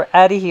door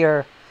out of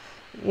here.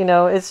 You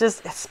know,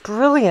 it's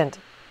brilliant.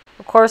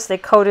 Of course, they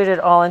coded it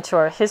all into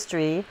our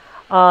history.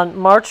 On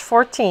March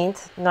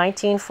 14th,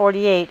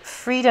 1948,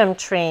 Freedom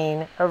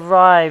Train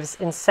arrives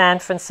in San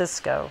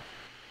Francisco.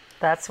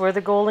 That's where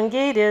the Golden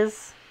Gate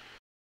is.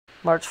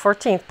 March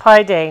 14th,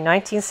 Pi Day,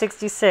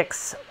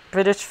 1966,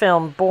 British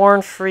film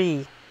Born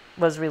Free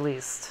was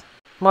released.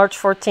 March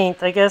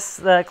 14th, I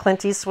guess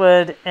Clint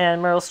Eastwood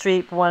and Meryl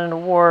Streep won an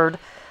award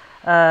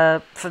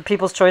for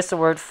People's Choice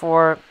Award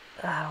for,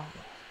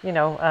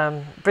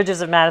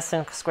 Bridges of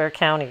Madison Square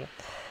County.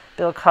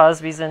 Bill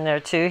Cosby's in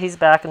there too. He's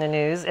back in the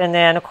news. And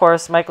then, of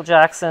course, Michael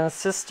Jackson's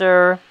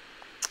sister,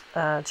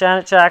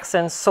 Janet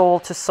Jackson, Soul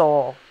to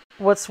Soul.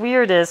 What's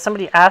weird is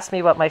somebody asked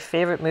me what my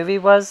favorite movie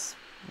was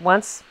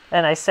once,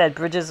 and I said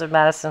Bridges of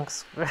Madison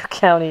Square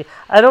County.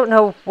 I don't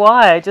know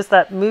why.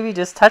 That movie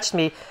just touched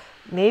me.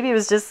 Maybe it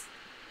was just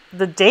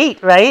the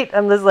date, right?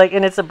 I'm just like,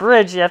 and it's a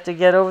bridge. You have to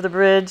get over the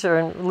bridge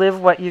or live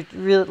what you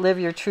live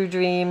your true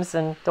dreams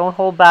and don't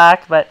hold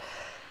back. But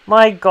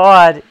my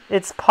God,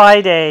 it's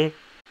Pi Day.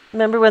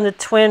 Remember when the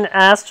twin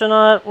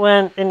astronaut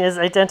went and his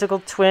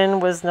identical twin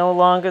was no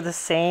longer the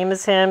same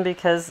as him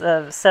because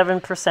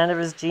 7% of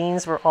his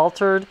genes were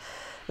altered?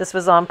 This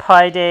was on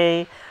Pi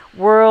Day.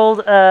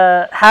 World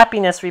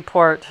Happiness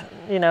Report,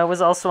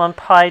 was also on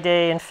Pi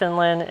Day in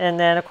Finland. And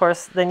then, of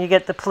course, then you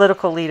get the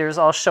political leaders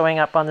all showing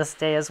up on this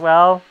day as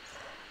well.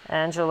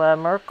 Angela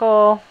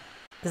Merkel,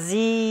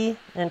 Xi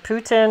and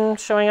Putin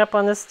showing up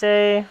on this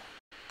day.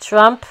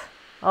 Trump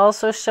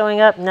also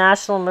showing up.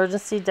 National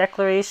Emergency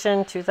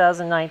Declaration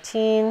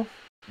 2019.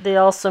 They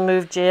also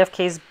moved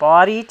JFK's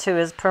body to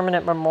his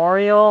permanent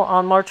memorial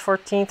on March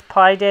 14th,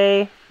 Pi Day,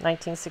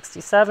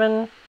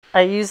 1967.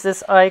 I use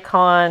this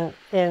icon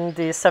in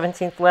the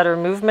 17th letter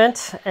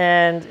movement,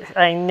 and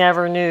I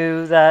never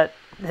knew that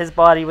his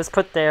body was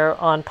put there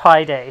on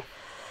Pi Day.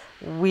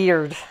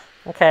 Weird.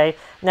 Okay.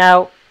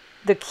 Now,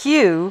 the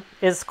Q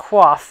is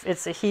Quoth.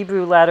 It's a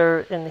Hebrew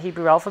letter in the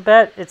Hebrew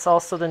alphabet. It's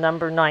also the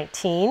number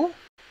 19.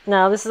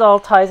 Now, this all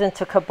ties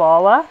into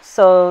Kabbalah.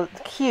 So,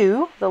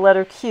 Q, the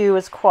letter Q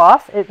is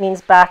Quoth. It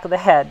means back of the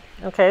head.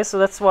 Okay, so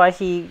that's why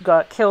he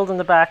got killed in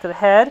the back of the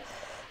head.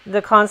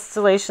 The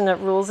constellation that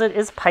rules it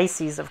is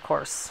Pisces, of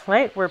course,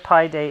 right? Where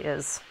Pi Day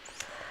is.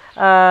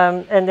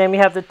 And then we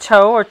have the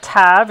toe, or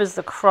Tav, is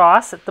the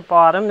cross at the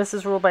bottom. This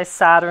is ruled by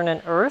Saturn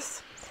and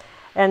Earth.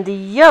 And the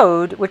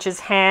Yod, which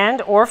is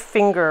hand or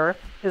finger,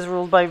 is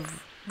ruled by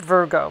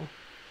Virgo.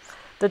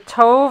 The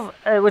Tov,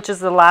 which is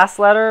the last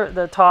letter,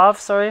 the Tav,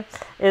 sorry,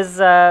 is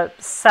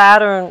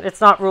Saturn. It's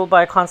not ruled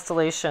by a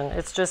constellation.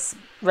 It's just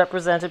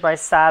represented by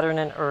Saturn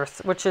and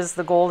Earth, which is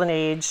the golden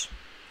age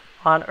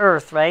on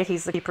Earth, right?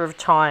 He's the keeper of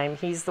time.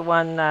 He's the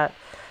one that,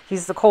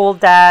 he's the cold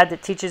dad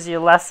that teaches you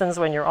lessons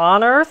when you're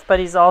on Earth, but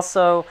he's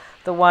also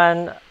the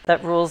one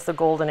that rules the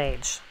golden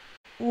age.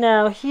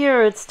 Now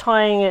here it's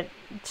tying it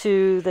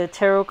to the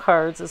tarot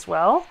cards as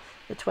well,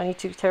 the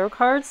 22 tarot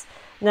cards.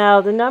 Now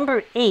the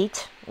number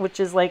 8, which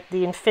is like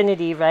the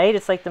infinity, right?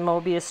 It's like the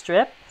Mobius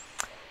strip.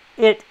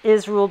 It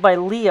is ruled by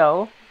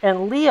Leo,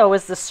 and Leo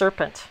is the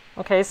serpent.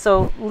 Okay,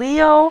 so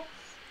Leo,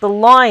 the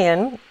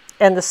lion,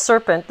 and the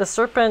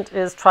serpent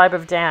is tribe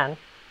of Dan.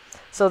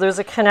 So there's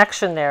a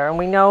connection there. And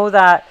we know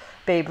that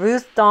Babe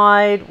Ruth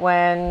died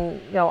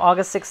when,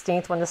 August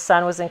 16th, when the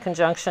sun was in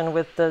conjunction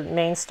with the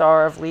main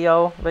star of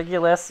Leo,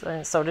 Regulus,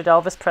 and so did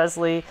Elvis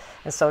Presley,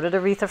 and so did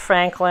Aretha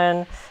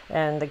Franklin,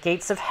 and the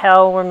gates of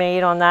hell were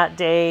made on that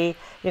day.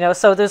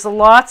 So there's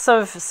lots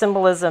of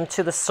symbolism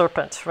to the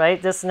serpent,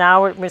 right?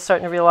 Now we're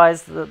starting to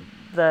realize the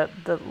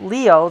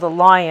Leo, the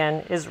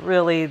lion, is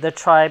really the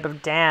tribe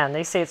of Dan.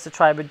 They say it's the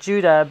tribe of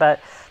Judah,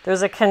 but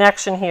there's a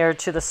connection here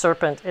to the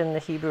serpent in the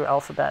Hebrew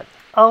alphabet.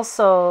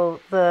 Also,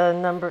 the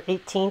number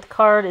 18th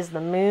card is the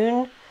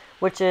moon,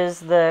 which is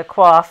the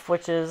Quoth,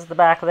 which is the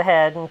back of the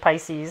head in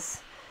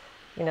Pisces.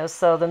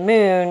 So the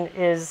moon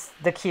is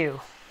the Q.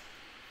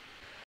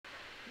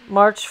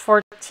 March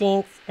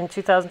 14th in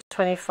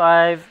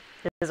 2025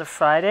 is a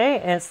Friday,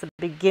 and it's the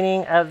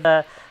beginning of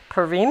the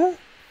Purim,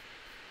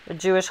 a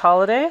Jewish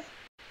holiday.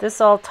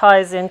 This all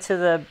ties into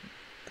the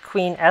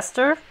Queen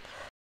Esther.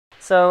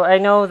 So I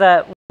know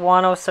that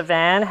Juano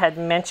Savan had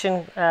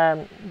mentioned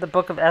the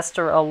book of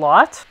Esther a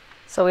lot.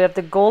 So we have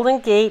the Golden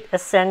Gate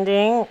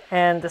ascending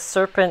and the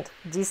serpent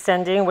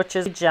descending, which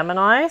is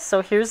Gemini.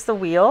 So here's the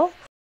wheel.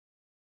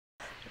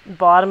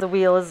 Bottom of the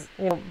wheel is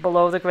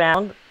below the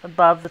ground.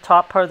 Above the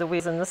top part of the wheel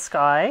is in the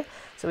sky.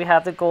 So we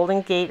have the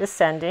Golden Gate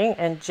ascending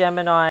and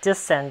Gemini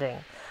descending.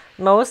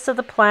 Most of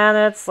the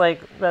planets, that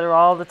are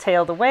all the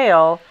tail of the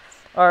whale,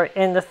 are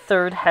in the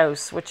third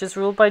house, which is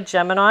ruled by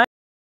Gemini,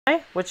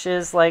 which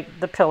is like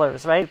the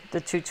pillars, right? The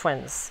two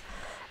twins.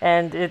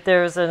 And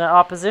there's an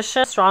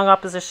opposition, strong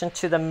opposition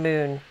to the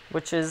moon,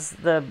 which is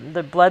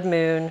the blood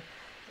moon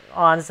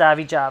on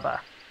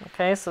Zavijava.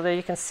 Okay, so there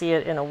you can see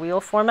it in a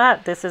wheel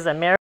format. This is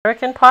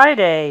American Pie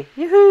Day.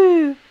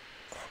 Yoo-hoo!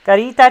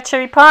 Gotta eat that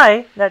cherry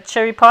pie. That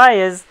cherry pie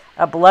is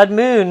a blood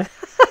moon.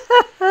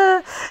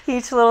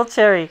 Each little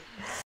cherry.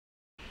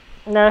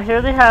 Now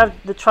here they have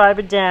the tribe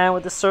of Dan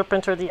with the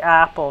serpent or the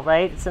apple,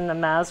 right? It's in the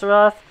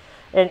Mazzaroth,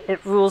 and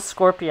it rules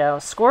Scorpio.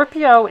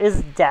 Scorpio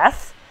is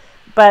death,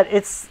 but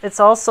it's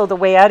also the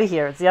way out of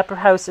here. The upper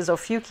house is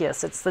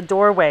Ophiuchus. It's the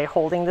doorway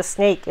holding the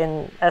snake,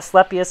 and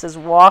Asclepius is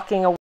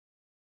walking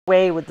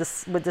away with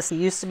this. He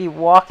used to be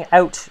walking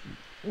out,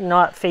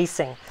 not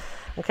facing.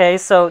 Okay,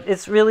 so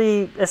it's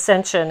really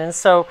ascension, and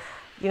so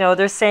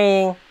they're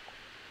saying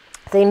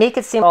they make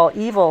it seem all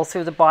evil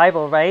through the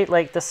Bible, right?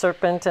 Like the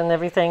serpent and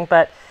everything,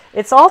 but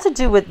it's all to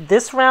do with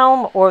this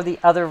realm or the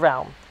other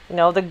realm.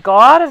 The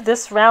God of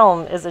this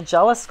realm is a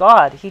jealous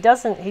God. He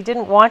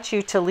didn't want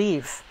you to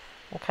leave.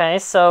 Okay,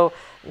 so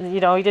he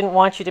didn't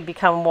want you to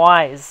become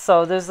wise.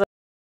 So there's a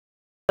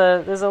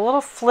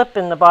little flip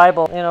in the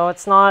Bible.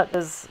 It's not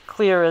as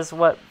clear as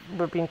what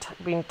we're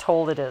being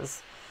told it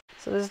is.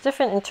 So there's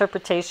different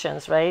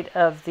interpretations, right,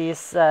 of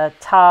these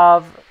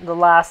Tav, the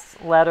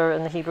last letter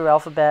in the Hebrew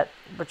alphabet,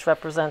 which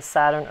represents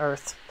Saturn,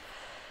 Earth.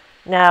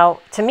 Now,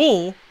 to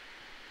me,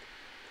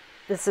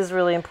 this is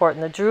really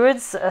important. The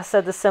Druids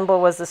said the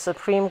symbol was the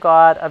supreme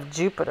god of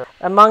Jupiter.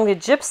 Among the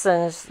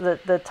Egyptians,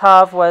 the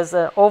Tav was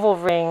an oval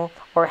ring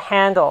or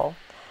handle,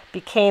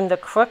 became the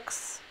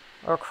crux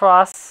or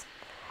cross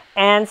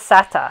and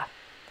Sata,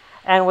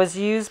 and was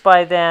used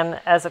by them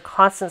as a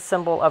constant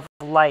symbol of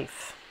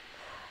life.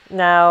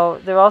 Now,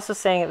 they're also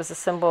saying it was a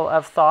symbol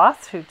of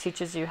Thoth, who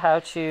teaches you how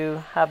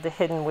to have the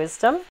hidden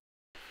wisdom.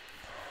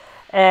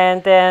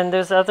 And then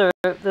there's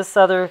this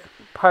other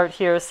part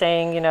here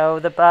saying, you know,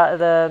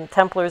 the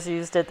Templars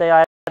used it,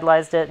 they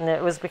idolized it, and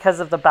it was because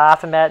of the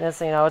Baphomet, and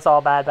it's, you know, it's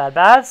all bad, bad,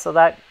 bad. So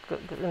that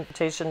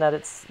implication that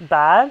it's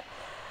bad.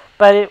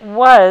 But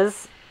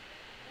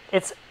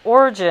its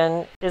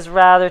origin is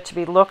rather to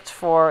be looked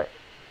for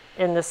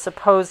in the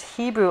supposed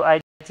Hebrew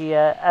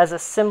idea as a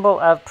symbol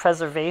of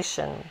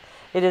preservation.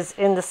 It is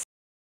in the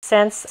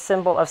sense a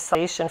symbol of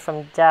salvation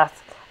from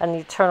death and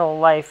eternal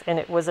life, and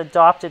it was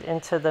adopted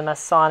into the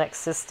Masonic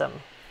system.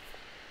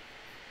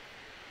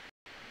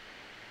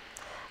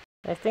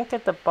 I think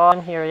at the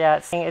bottom here, yeah,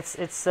 it's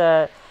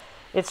saying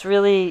it's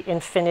really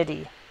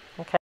infinity.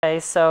 Okay,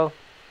 so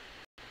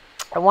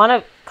I want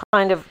to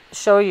kind of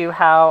show you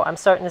how I'm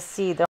starting to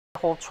see the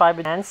whole tribe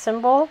of Dan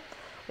symbol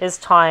is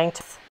tying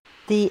to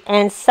the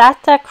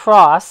Ansata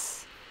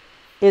cross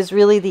is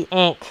really the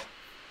Ankh.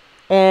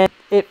 And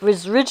it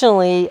was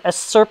originally a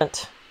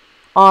serpent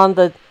on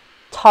the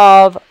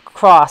Tav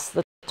cross.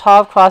 The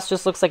Tav cross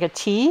just looks like a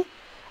T,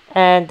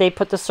 and they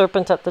put the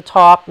serpent at the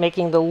top,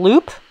 making the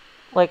loop,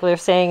 like they're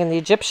saying in the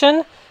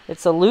Egyptian.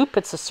 It's a loop,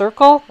 it's a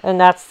circle,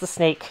 and that's the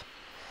snake.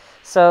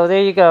 So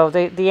there you go.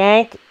 The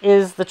Ankh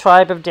is the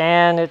tribe of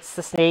Dan, it's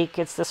the snake,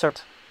 it's the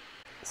serpent.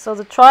 So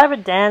the tribe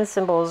of Dan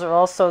symbols are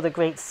also the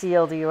Great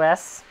Seal of the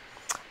U.S.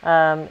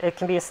 It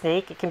can be a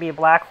snake, it can be a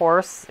black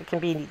horse, it can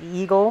be an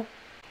eagle.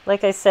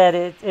 Like I said,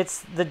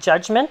 it's the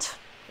judgment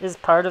is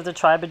part of the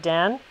tribe of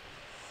Dan.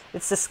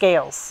 It's the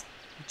scales,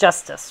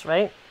 justice,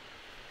 right?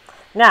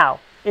 Now,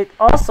 it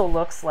also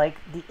looks like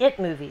the It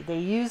movie. They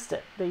used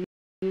it. They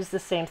used the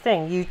same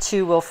thing. You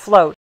too will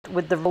float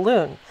with the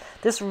balloon.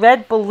 This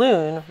red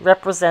balloon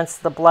represents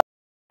the blood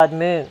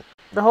moon.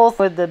 The whole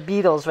thing with the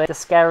beetles, right? The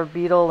scarab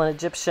beetle in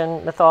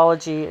Egyptian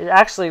mythology, it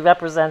actually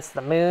represents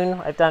the moon.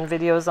 I've done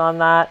videos on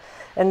that.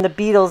 And the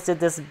Beatles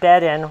did this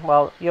bed-in,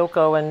 well,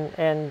 Yoko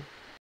and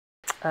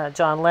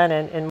John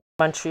Lennon in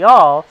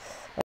Montreal,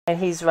 and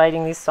he's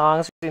writing these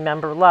songs,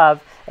 Remember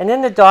Love, and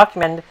in the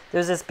document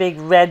there's this big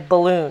red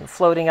balloon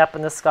floating up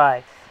in the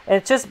sky, and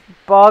it just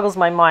boggles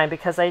my mind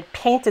because I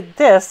painted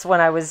this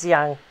when I was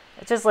young.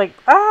 It's just like,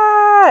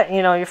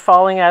 you know, you're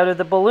falling out of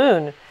the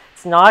balloon.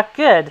 It's not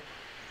good.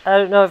 I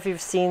don't know if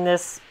you've seen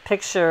this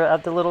picture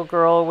of the little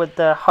girl with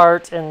the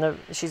heart and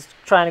she's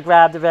trying to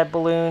grab the red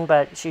balloon,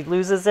 but she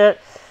loses it.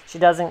 She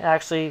doesn't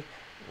actually,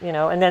 you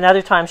know, and then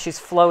other times she's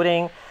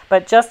floating.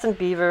 But Justin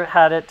Bieber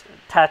had it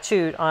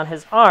tattooed on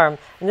his arm.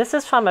 And this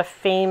is from a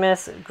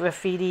famous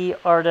graffiti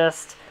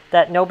artist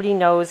that nobody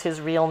knows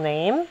his real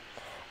name.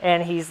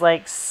 And he's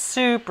like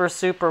super,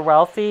 super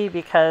wealthy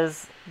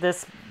because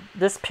this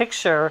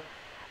picture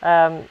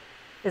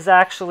is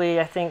actually,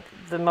 I think,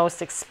 the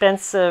most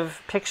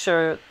expensive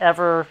picture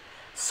ever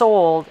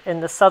sold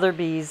in the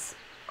Sotheby's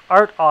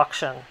art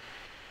auction.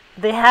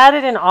 They had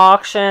it in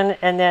auction,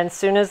 and then as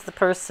soon as the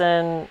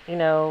person, you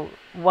know,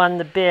 won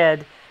the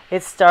bid,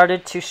 it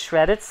started to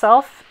shred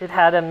itself. It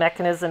had a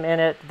mechanism in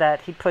it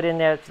that he put in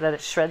there that it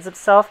shreds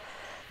itself.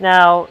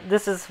 Now,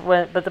 this is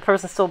when, but the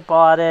person still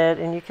bought it,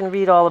 and you can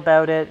read all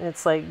about it. And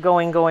it's like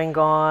going,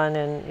 gone,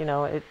 and you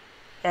know it.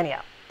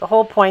 Anyhow, the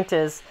whole point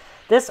is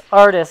this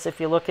artist.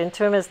 If you look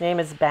into him, his name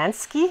is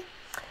Bansky,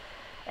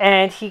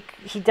 and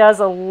he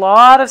does a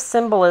lot of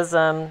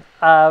symbolism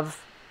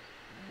of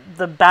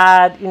the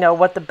bad, you know,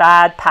 what the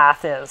bad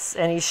path is,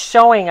 and he's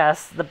showing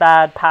us the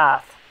bad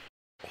path.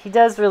 He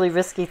does really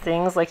risky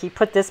things, like he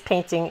put this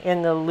painting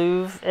in the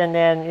Louvre and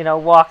then, you know,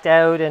 walked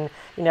out, and,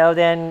 you know,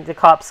 then the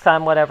cops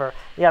come, whatever.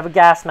 You have a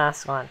gas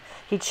mask on.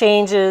 He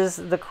changes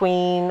the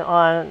queen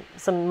on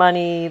some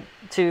money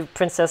to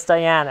Princess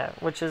Diana,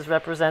 which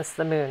represents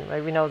the moon,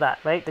 right? We know that,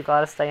 right? The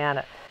goddess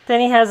Diana. Then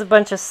he has a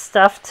bunch of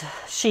stuffed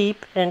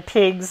sheep and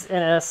pigs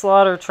in a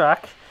slaughter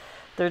truck.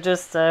 They're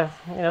just, you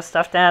know,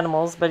 stuffed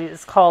animals, but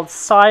it's called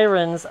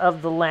Sirens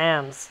of the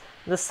Lambs.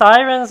 The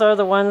sirens are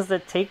the ones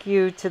that take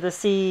you to the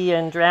sea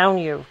and drown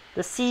you.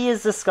 The sea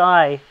is the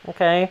sky,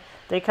 okay?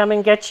 They come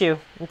and get you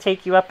and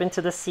take you up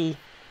into the sea.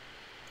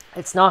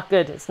 It's not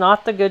good. It's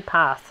not the good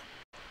path.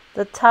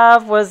 The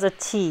Tav was a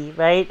T,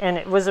 right? And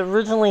it was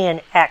originally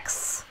an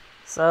X.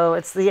 So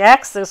it's the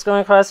X that's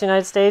going across the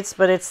United States,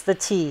 but it's the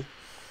T.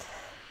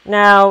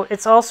 Now,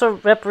 it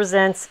also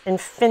represents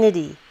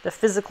infinity, the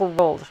physical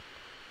world.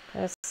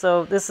 Okay,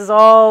 so this is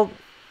all...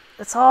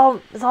 It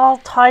all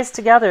ties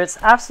together. It's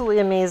absolutely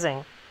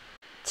amazing.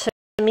 To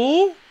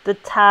me, the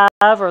Tav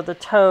or the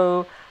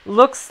toe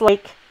looks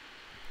like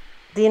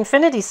the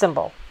infinity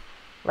symbol,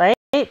 right?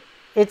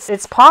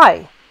 It's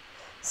pi.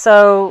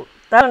 So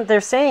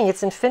they're saying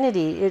it's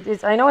infinity.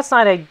 I know it's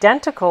not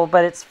identical,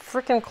 but it's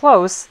freaking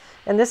close.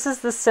 And this is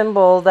the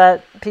symbol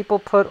that people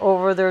put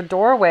over their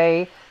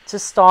doorway to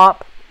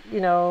stop,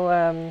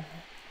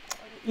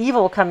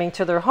 evil coming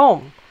to their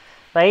home,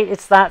 right?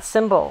 It's that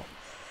symbol.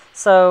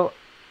 So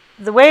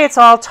the way it's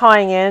all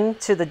tying in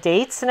to the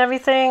dates and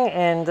everything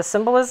and the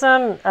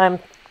symbolism, I'm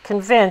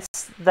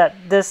convinced that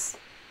this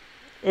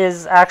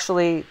is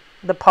actually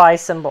the pi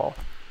symbol.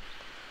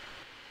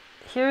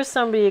 Here's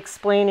somebody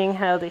explaining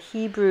how the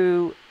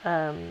Hebrew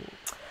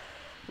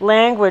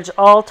language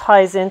all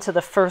ties into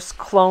the first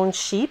cloned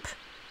sheep,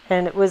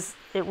 and it was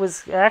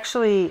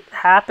actually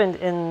happened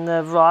in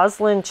the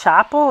Roslin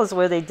Chapel is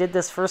where they did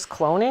this first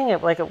cloning.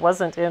 It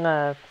wasn't in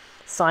a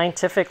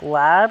scientific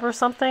lab or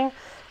something,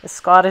 a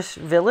Scottish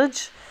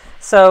village.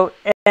 So,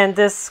 and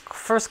this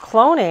first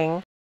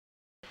cloning,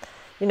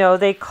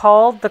 they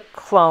called the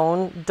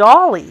clone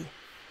Dolly,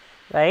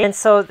 right? And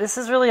so this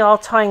is really all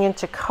tying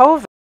into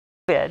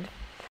COVID.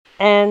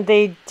 And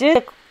they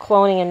did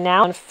cloning and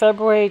now on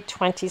February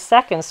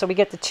 22nd. So we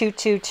get the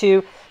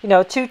 222,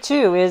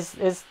 22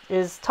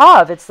 is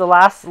Tav. It's the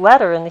last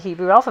letter in the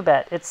Hebrew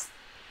alphabet. It's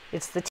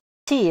the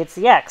T, it's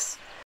the X,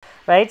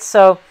 right?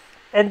 So,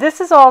 and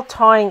this is all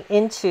tying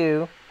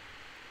into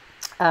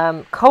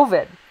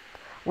COVID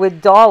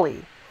with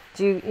Dolly.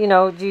 Do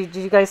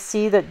you guys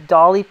see that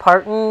Dolly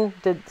Parton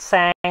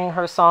sang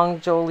her song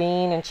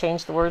Jolene and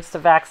changed the words to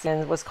vaccine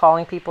and was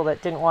calling people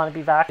that didn't want to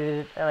be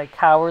vaccinated like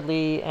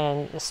cowardly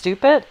and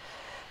stupid?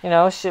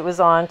 She was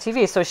on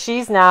TV. So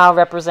she's now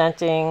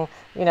representing,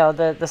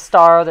 the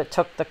star that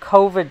took the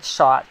COVID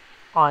shot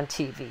on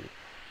TV.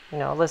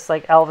 Just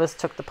like Elvis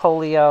took the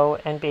polio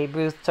and Babe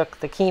Ruth took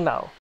the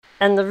chemo.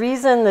 And the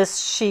reason this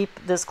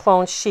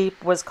cloned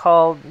sheep was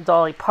called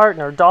Dolly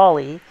Parton or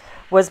Dolly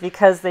was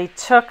because they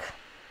took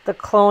the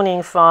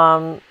cloning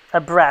from a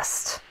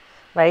breast,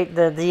 right?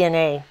 The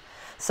DNA.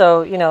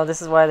 So,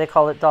 this is why they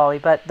call it Dolly.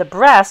 But the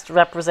breast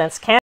represents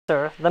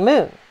Cancer, the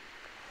moon.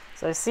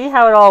 So see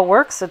how it all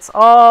works? It's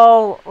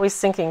always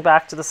sinking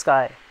back to the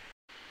sky.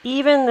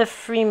 Even the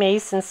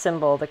Freemason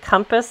symbol, the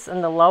compass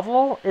and the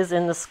level is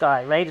in the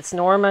sky, right? It's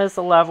Norma is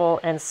the level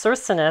and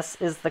Cercinus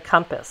is the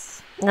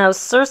compass. Now,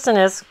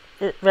 Cercinus,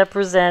 it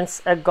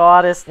represents a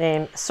goddess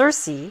named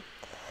Circe.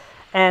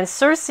 And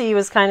Circe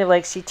was kind of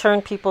like she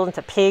turned people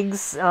into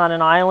pigs on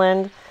an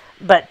island.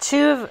 But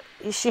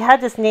she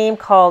had this name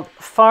called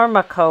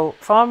Pharmacoe.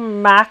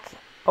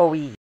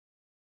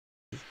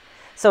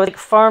 So like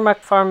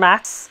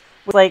pharmax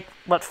was like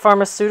what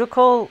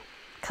pharmaceutical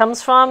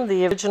comes from,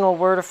 the original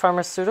word of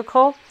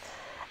pharmaceutical.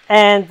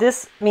 And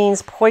this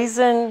means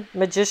poison,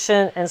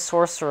 magician, and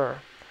sorcerer.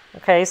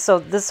 Okay, so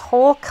this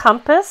whole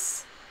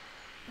compass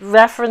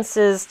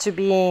references to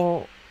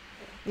being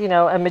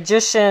a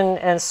magician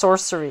and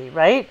sorcery,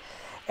 right?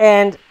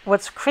 And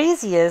what's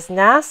crazy is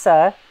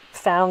NASA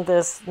found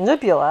this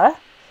nebula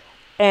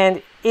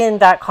and in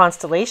that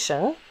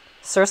constellation,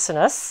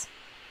 Cercinus,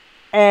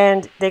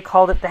 and they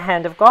called it the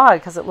hand of God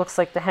because it looks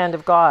like the hand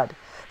of God.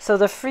 So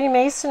the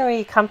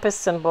Freemasonry compass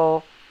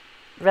symbol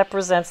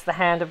represents the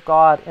hand of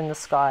God in the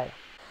sky.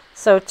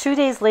 So 2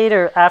 days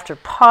later after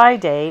Pi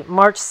Day,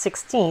 March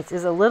 16th,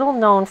 is a little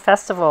known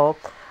festival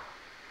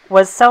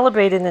was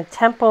celebrated in the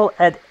temple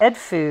at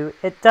Edfu.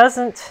 It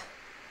doesn't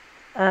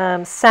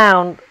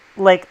sound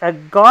like a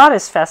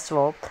goddess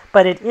festival,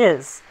 but it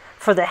is.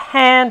 For the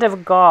hand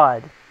of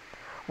God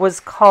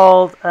was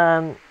called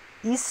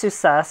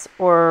Isusas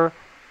or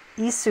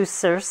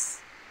Isusers.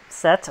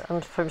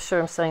 I'm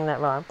sure I'm saying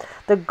that wrong.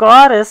 The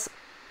goddess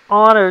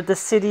honored the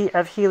city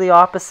of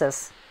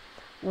Heliopolis,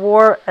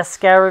 wore a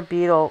scarab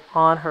beetle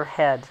on her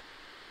head,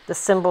 the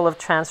symbol of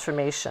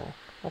transformation.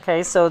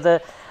 Okay, so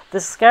the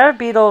scarab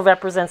beetle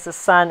represents the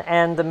sun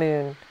and the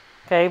moon,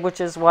 okay,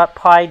 which is what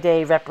Pi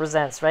Day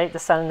represents, right? The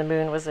sun and the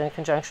moon was in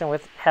conjunction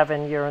with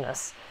heaven,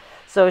 Uranus.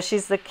 So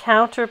she's the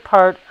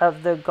counterpart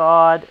of the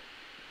god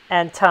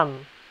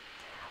Antum,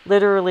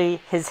 literally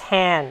his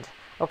hand,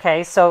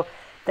 okay? So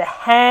the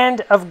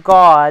hand of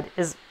God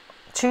is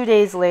 2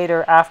 days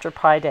later after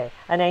Pi Day.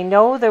 And I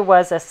know there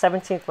was a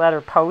 17th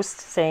letter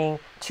post saying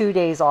 2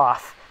 days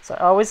off. So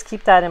I always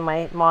keep that in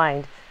my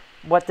mind.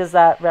 What does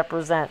that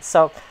represent?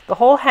 So the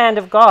whole hand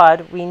of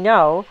God, we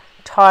know,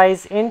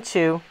 ties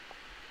into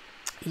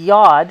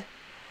Yod,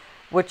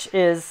 which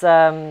is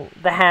the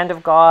hand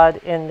of God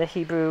in the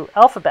Hebrew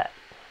alphabet.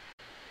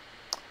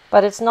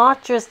 But it's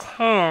not just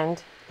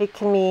hand. It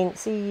can mean,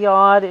 see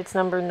Yod, it's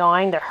number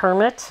 9, the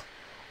hermit.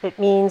 It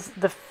means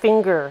the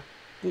finger,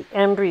 the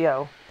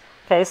embryo.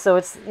 Okay, so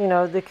it's,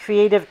 the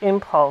creative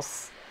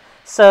impulse.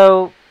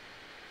 So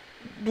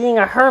being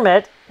a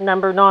hermit,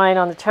 number 9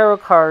 on the tarot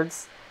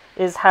cards,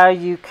 is how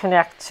you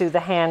connect to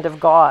the hand of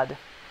God.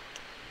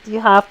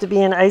 You have to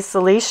be in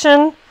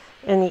isolation.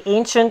 In the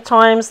ancient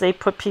times, they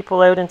put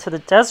people out into the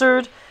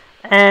desert,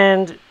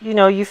 and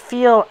you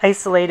feel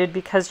isolated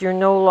because you're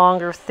no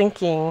longer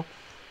thinking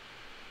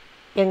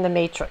in the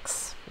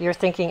matrix. You're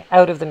thinking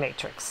out of the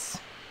matrix.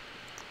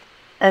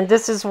 And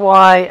this is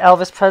why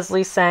Elvis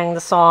Presley sang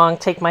the song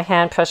Take My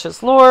Hand,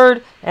 Precious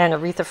Lord, and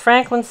Aretha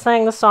Franklin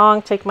sang the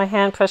song Take My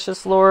Hand,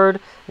 Precious Lord.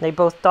 And they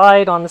both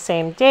died on the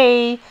same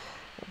day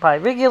by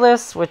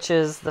Regulus, which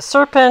is the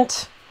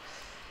serpent,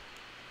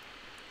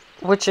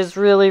 which is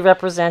really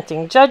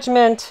representing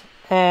judgment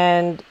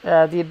and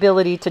the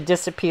ability to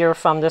disappear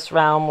from this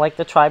realm like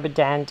the tribe of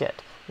Dan did.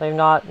 They're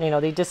not,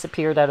 they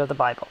disappeared out of the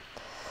Bible.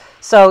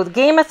 So the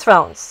Game of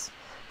Thrones.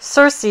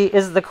 Cersei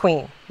is the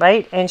queen,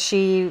 right? And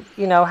she,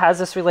 has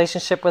this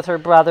relationship with her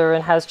brother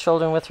and has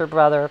children with her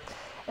brother.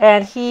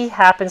 And he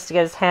happens to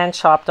get his hand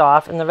chopped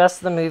off. And the rest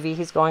of the movie,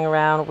 he's going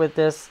around with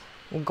this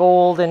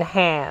golden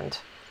hand,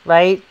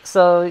 right?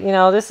 So,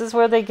 this is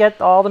where they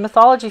get all the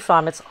mythology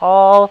from. It's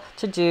all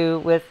to do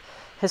with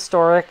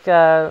historic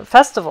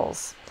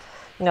festivals.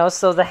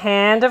 So the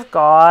hand of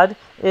God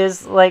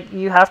is like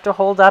you have to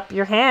hold up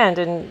your hand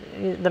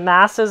and the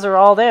masses are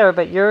all there,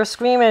 but you're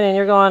screaming and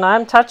you're going,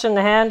 I'm touching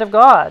the hand of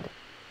God.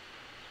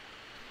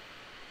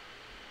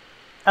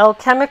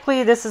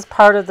 Alchemically, this is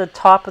part of the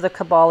top of the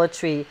Kabbalah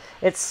tree.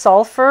 It's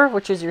sulfur,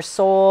 which is your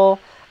soul,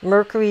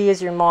 mercury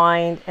is your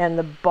mind, and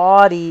the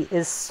body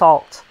is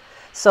salt.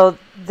 So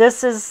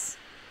this is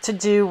to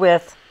do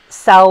with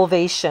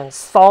salvation.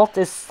 Salt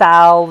is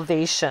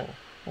salvation.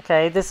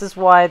 Okay, this is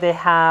why they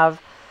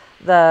have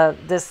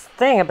this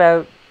thing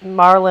about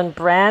Marlon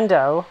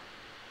Brando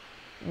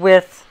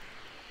with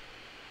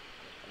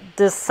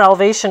this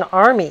Salvation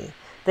Army.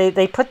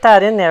 They put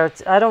that in there.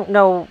 I don't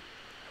know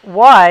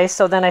why.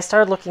 So then I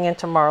started looking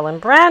into Marlon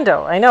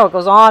Brando. I know it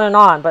goes on and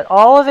on, but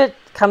all of it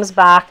comes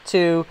back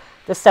to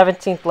the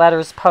 17th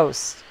letters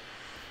post.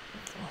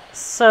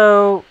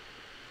 So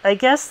I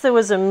guess there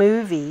was a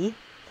movie,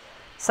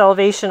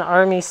 Salvation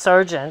Army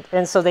Sergeant,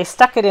 and so they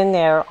stuck it in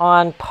there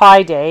on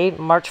Pi Day,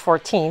 March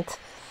 14th.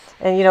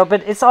 And,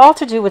 but it's all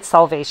to do with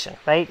salvation,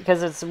 right?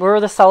 Because we're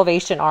the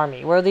Salvation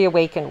Army. We're the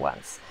awakened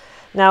ones.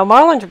 Now,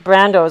 Marlon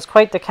Brando is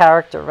quite the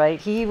character, right?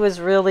 He was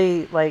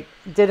really,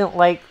 didn't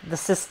like the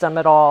system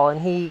at all.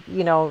 And he,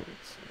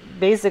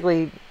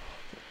 basically,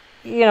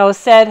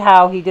 said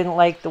how he didn't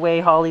like the way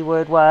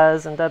Hollywood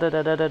was and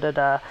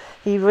da-da-da-da-da-da.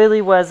 He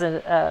really was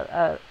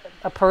a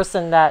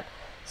person that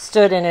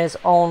stood in his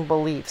own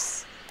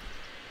beliefs.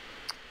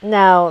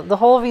 Now, the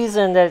whole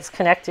reason that it's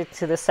connected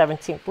to the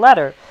 17th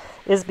letter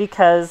is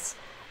because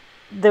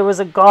there was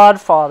a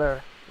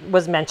godfather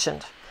was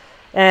mentioned.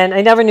 And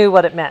I never knew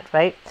what it meant,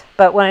 right?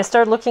 But when I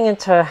started looking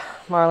into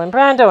Marlon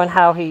Brando and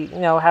how he,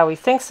 how he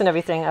thinks and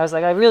everything, I was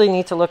like, I really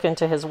need to look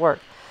into his work.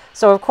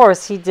 So, of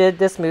course, he did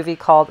this movie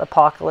called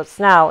Apocalypse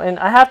Now. And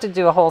I have to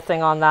do a whole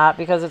thing on that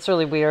because it's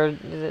really weird.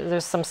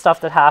 There's some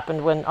stuff that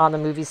happened when on the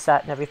movie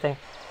set and everything.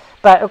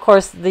 But, of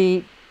course,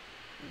 the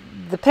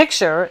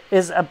picture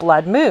is a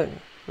blood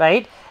moon,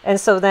 right? And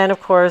so then,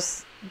 of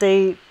course,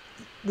 the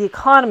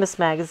Economist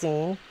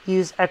magazine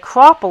used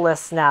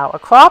Acropolis now.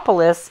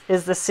 Acropolis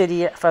is the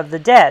city of the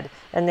dead,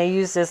 and they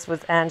use this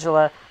with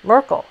Angela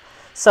Merkel.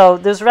 So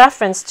there's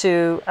reference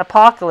to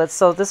Apocalypse.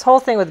 So this whole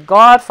thing with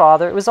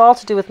Godfather, it was all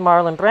to do with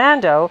Marlon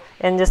Brando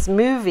and this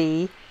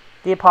movie,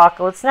 The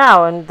Apocalypse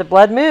Now, and the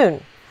Blood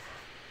Moon.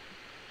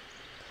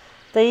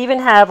 They even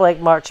have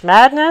March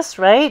Madness,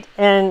 right?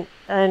 And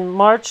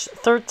March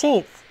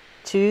 13th,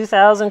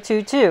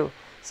 2002 too.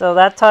 So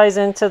that ties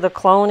into the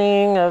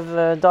cloning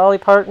of Dolly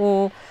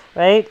Parton,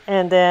 right?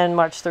 And then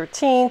March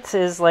 13th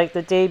is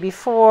the day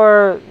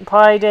before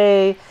Pi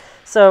Day.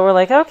 So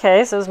we're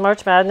okay, so it's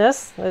March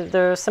Madness.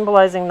 They're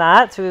symbolizing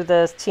that through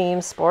the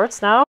team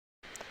sports now.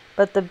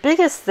 But the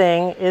biggest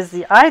thing is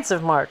the Ides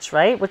of March,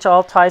 right? Which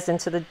all ties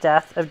into the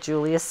death of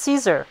Julius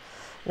Caesar.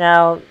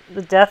 Now,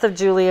 the death of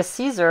Julius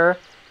Caesar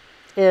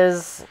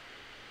is,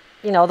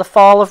 the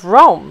fall of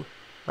Rome,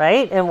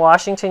 right? And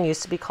Washington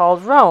used to be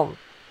called Rome.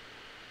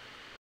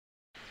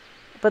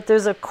 But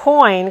there's a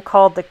coin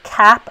called the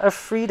Cap of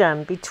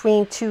Freedom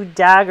between two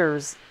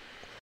daggers.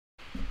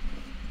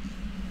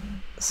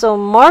 So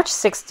March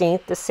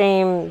 16th, the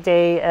same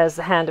day as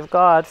the Hand of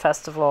God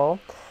festival,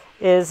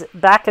 is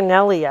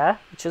Bacchanalia,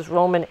 which is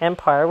Roman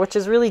Empire, which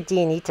is really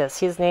Dionysus.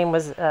 His name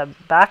was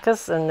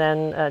Bacchus and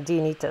then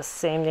Dionysus,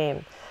 same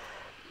name.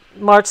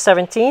 March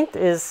 17th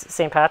is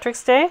St.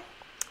 Patrick's Day.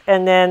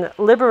 And then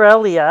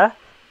Liberalia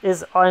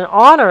is in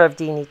honor of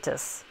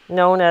Dionysus,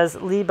 known as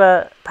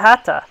Liber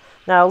Pata.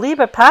 Now,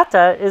 Liber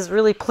Pata is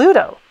really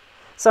Pluto.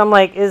 So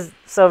I'm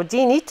so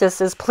Dionysus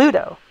is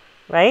Pluto,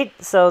 right?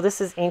 So this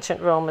is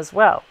ancient Rome as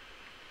well.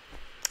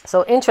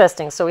 So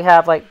interesting. So we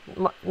have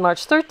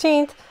March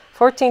 13th,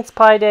 14th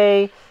Pi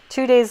Day,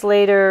 2 days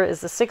later is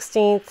the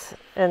 16th,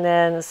 and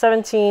then the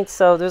 17th.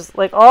 So there's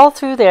all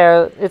through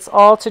there, it's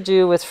all to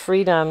do with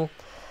freedom,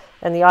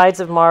 and the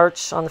Ides of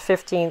March on the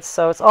 15th.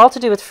 So it's all to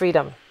do with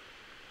freedom.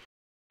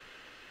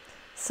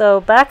 So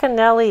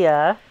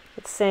Bacchanalia,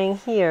 it's saying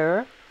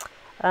here,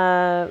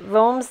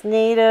 Rome's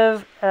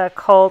native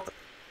cult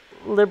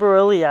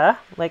Liberalia,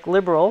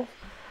 liberal,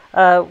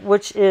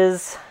 which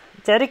is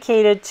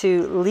dedicated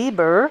to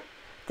Liber,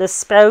 the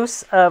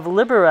spouse of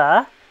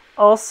Libera,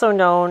 also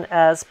known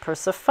as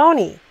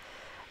Persephone.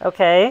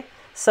 Okay,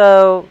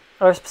 so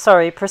or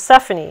sorry,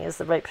 Persephone is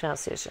the right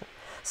pronunciation.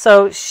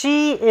 So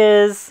she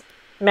is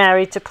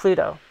married to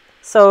Pluto.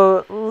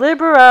 So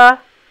Liber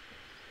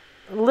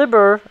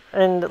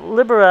and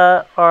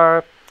Libera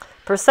are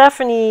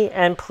Persephone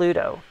and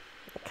Pluto.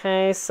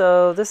 Okay,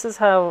 so this is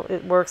how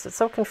it works. It's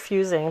so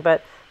confusing,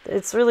 but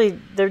it's really,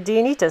 they're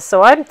Dionysus.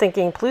 So I'm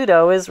thinking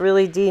Pluto is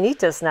really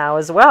Dionysus now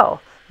as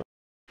well.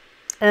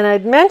 And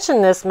I'd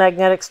mentioned this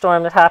magnetic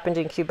storm that happened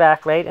in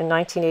Quebec, right, in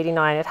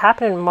 1989. It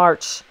happened in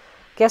March.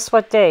 Guess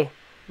what day?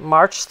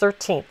 March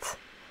 13th.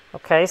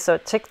 Okay, so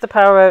it took the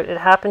power out. It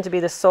happened to be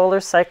the solar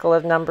cycle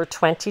of number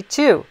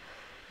 22.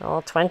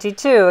 Well,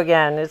 22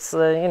 again. It's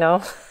you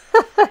know,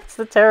 it's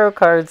the tarot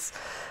cards.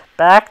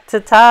 Back to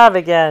Tav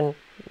again,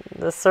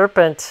 the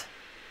serpent.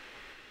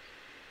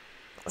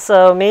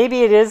 So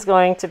maybe it is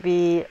going to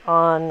be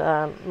on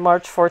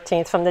March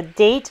 14th. From the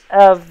date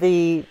of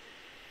the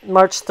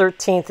March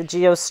 13th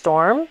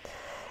geostorm,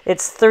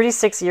 it's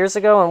 36 years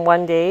ago and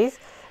 1 day,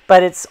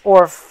 but it's,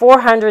 or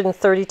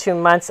 432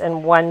 months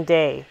and 1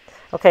 day.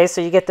 Okay,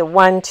 so you get the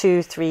 1,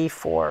 2, 3,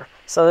 4.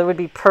 So it would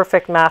be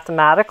perfect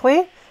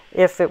mathematically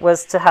if it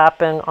was to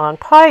happen on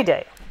Pi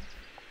Day.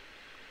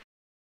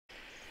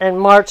 And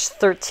March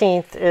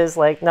 13th is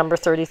like number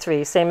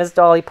 33. Same as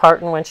Dolly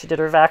Parton when she did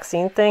her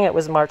vaccine thing. It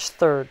was March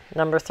 3rd,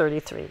 number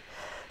 33.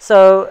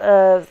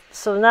 So,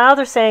 so now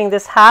they're saying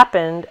this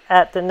happened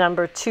at the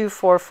number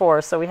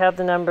 244. So we have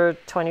the number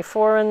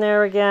 24 in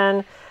there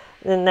again.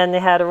 And then they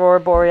had Aurora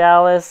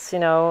Borealis, you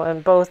know, on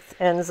both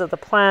ends of the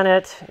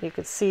planet. You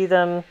could see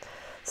them.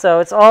 So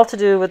it's all to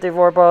do with the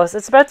Aurora Borealis.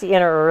 It's about the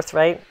inner Earth,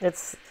 right?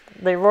 It's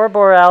the Aurora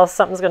Borealis,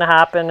 something's going to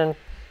happen, and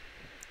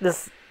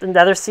this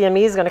another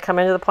CME is going to come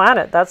into the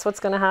planet. That's what's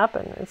going to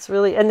happen. It's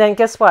really, and then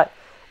guess what?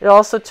 It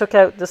also took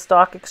out the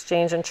stock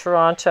exchange in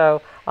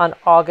Toronto on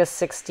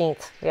August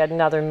 16th. We had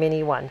another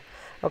mini one.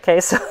 Okay,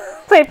 so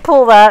they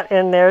pull that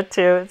in there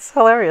too. It's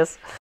hilarious.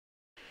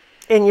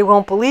 And you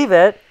won't believe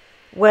it,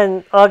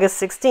 when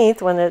August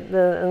 16th, when the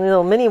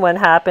little mini one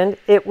happened,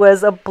 it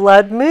was a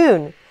blood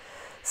moon.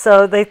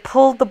 So they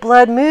pulled the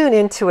blood moon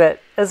into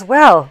it as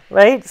well,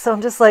 right? So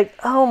I'm just like,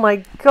 oh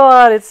my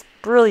God, it's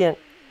brilliant.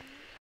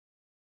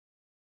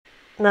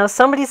 Now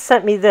somebody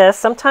sent me this.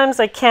 Sometimes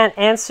I can't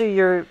answer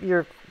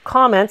your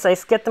comments. I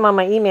get them on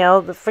my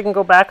email. If I can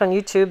go back on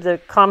YouTube, the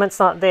comment's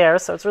not there,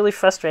 so it's really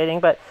frustrating.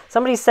 But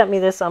somebody sent me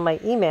this on my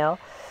email.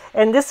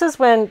 And this is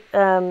when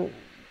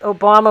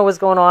Obama was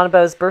going on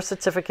about his birth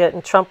certificate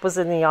and Trump was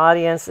in the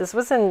audience. This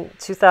was in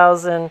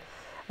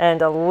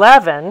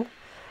 2011.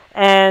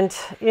 And,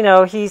 you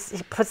know, he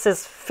puts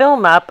this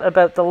film up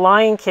about the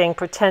Lion King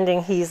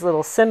pretending he's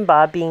little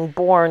Simba being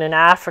born in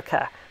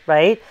Africa,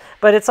 right?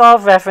 But it's all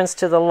reference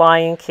to the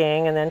Lion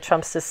King, and then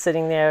Trump's just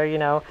sitting there, you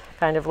know,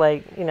 kind of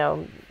like, you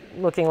know,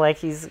 looking like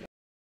he's,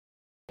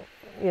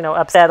 you know,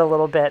 upset a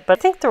little bit. But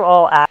I think they're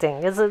all acting.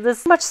 There's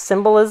so much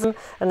symbolism,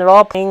 and they're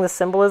all playing the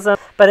symbolism.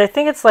 But I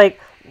think it's like,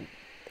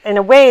 in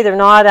a way, they're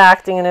not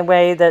acting in a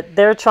way that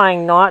they're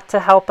trying not to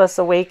help us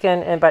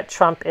awaken, but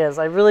Trump is.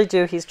 I really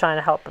do. He's trying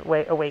to help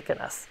awaken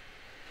us.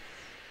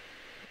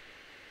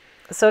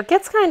 So it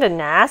gets kind of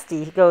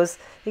nasty. He goes,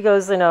 you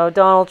know,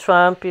 Donald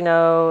Trump, you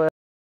know,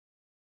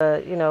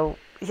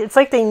 it's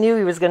like they knew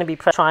he was going to be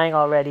trying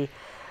already.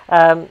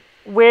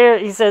 Where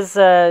he says,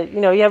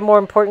 you know, you have more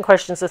important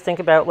questions to think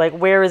about, like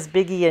where is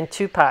Biggie and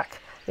Tupac?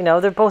 You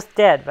know, they're both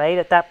dead, right,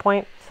 at that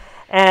point.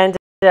 And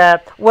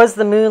was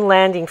the moon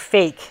landing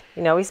fake?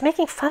 You know, he's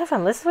making fun of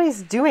him. This is what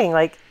he's doing.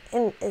 Like,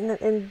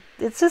 and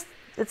it's just,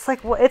 it's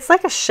like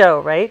a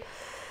show, right?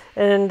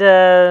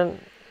 And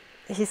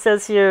he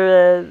says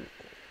here,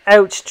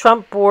 ouch,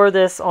 Trump bore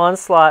this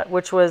onslaught,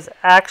 which was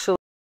actually